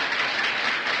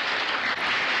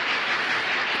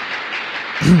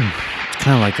it's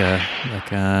kind of like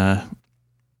a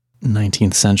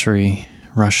 19th century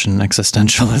Russian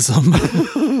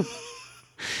existentialism.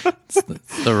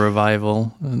 It's the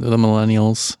revival of the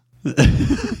millennials.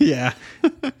 Yeah.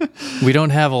 We don't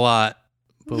have a lot,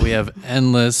 but we have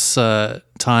endless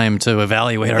time to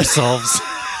evaluate ourselves.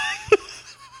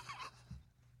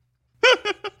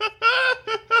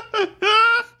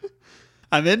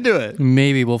 I'm into it.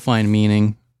 Maybe we'll find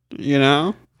meaning. You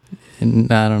know?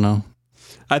 And I don't know.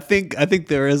 I think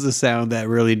there is a sound that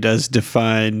really does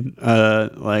define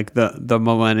like the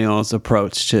millennials'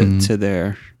 approach to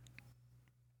their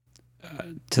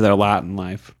lot in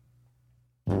life.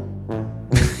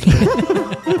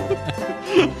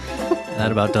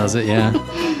 That about does it, yeah.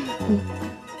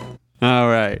 All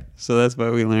right, so that's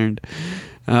what we learned.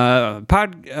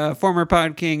 Former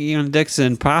Pod King Ian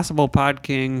Dixon, possible Pod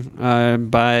King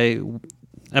by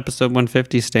episode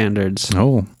 150 standards.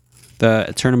 Oh.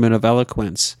 The Tournament of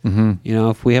Eloquence. Mm-hmm. You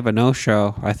know, if we have a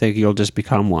no-show, I think you'll just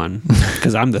become one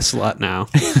because I'm the slut now.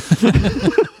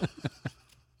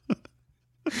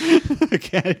 I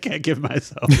can't give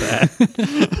myself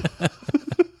that.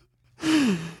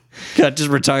 Can't just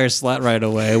retire slut right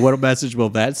away. What a message will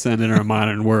that send in our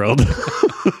modern world?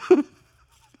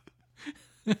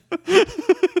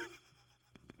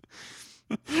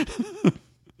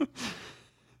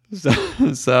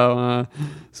 So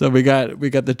we got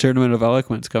the Tournament of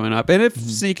Eloquence coming up, and if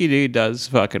Sneaky D does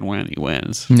fucking win, he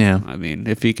wins. Yeah, I mean,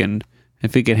 if he can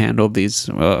handle these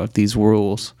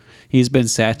rules. He's been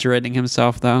saturating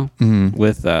himself though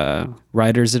with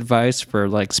writer's advice for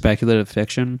like speculative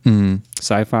fiction,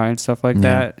 sci-fi and stuff like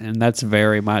that, and that's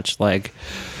very much like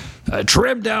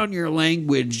trim down your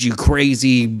language, you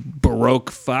crazy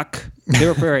Baroque fuck.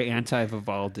 They're very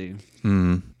anti-Vivaldi.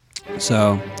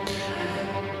 So,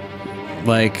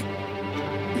 like,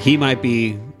 he might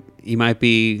be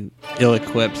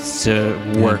ill-equipped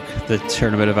to work the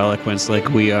Tournament of Eloquence like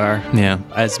we are. Yeah,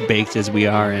 as baked as we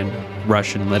are in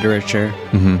Russian literature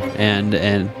and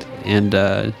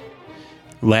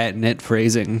Latinate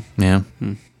phrasing. Yeah,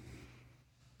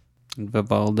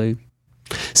 Vivaldi.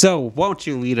 So, won't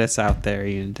you lead us out there,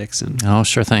 Ian Dixon? Oh,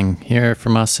 sure thing. Here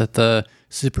from us at the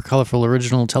Super Colorful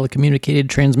Original Telecommunicated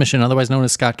Transmission, otherwise known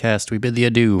as Scottcast, we bid thee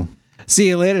adieu. See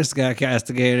you later,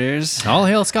 Scottcastigators. All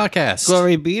hail Scottcast.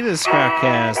 Glory be to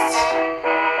Scottcast.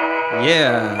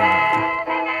 Yeah.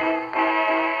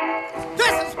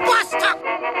 This is Bus Talk.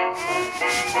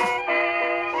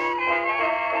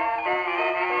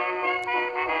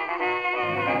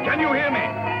 Can you hear me?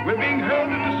 We're being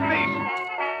hurled into space.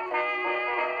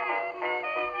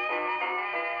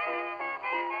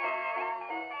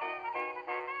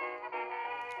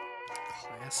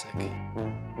 Classic.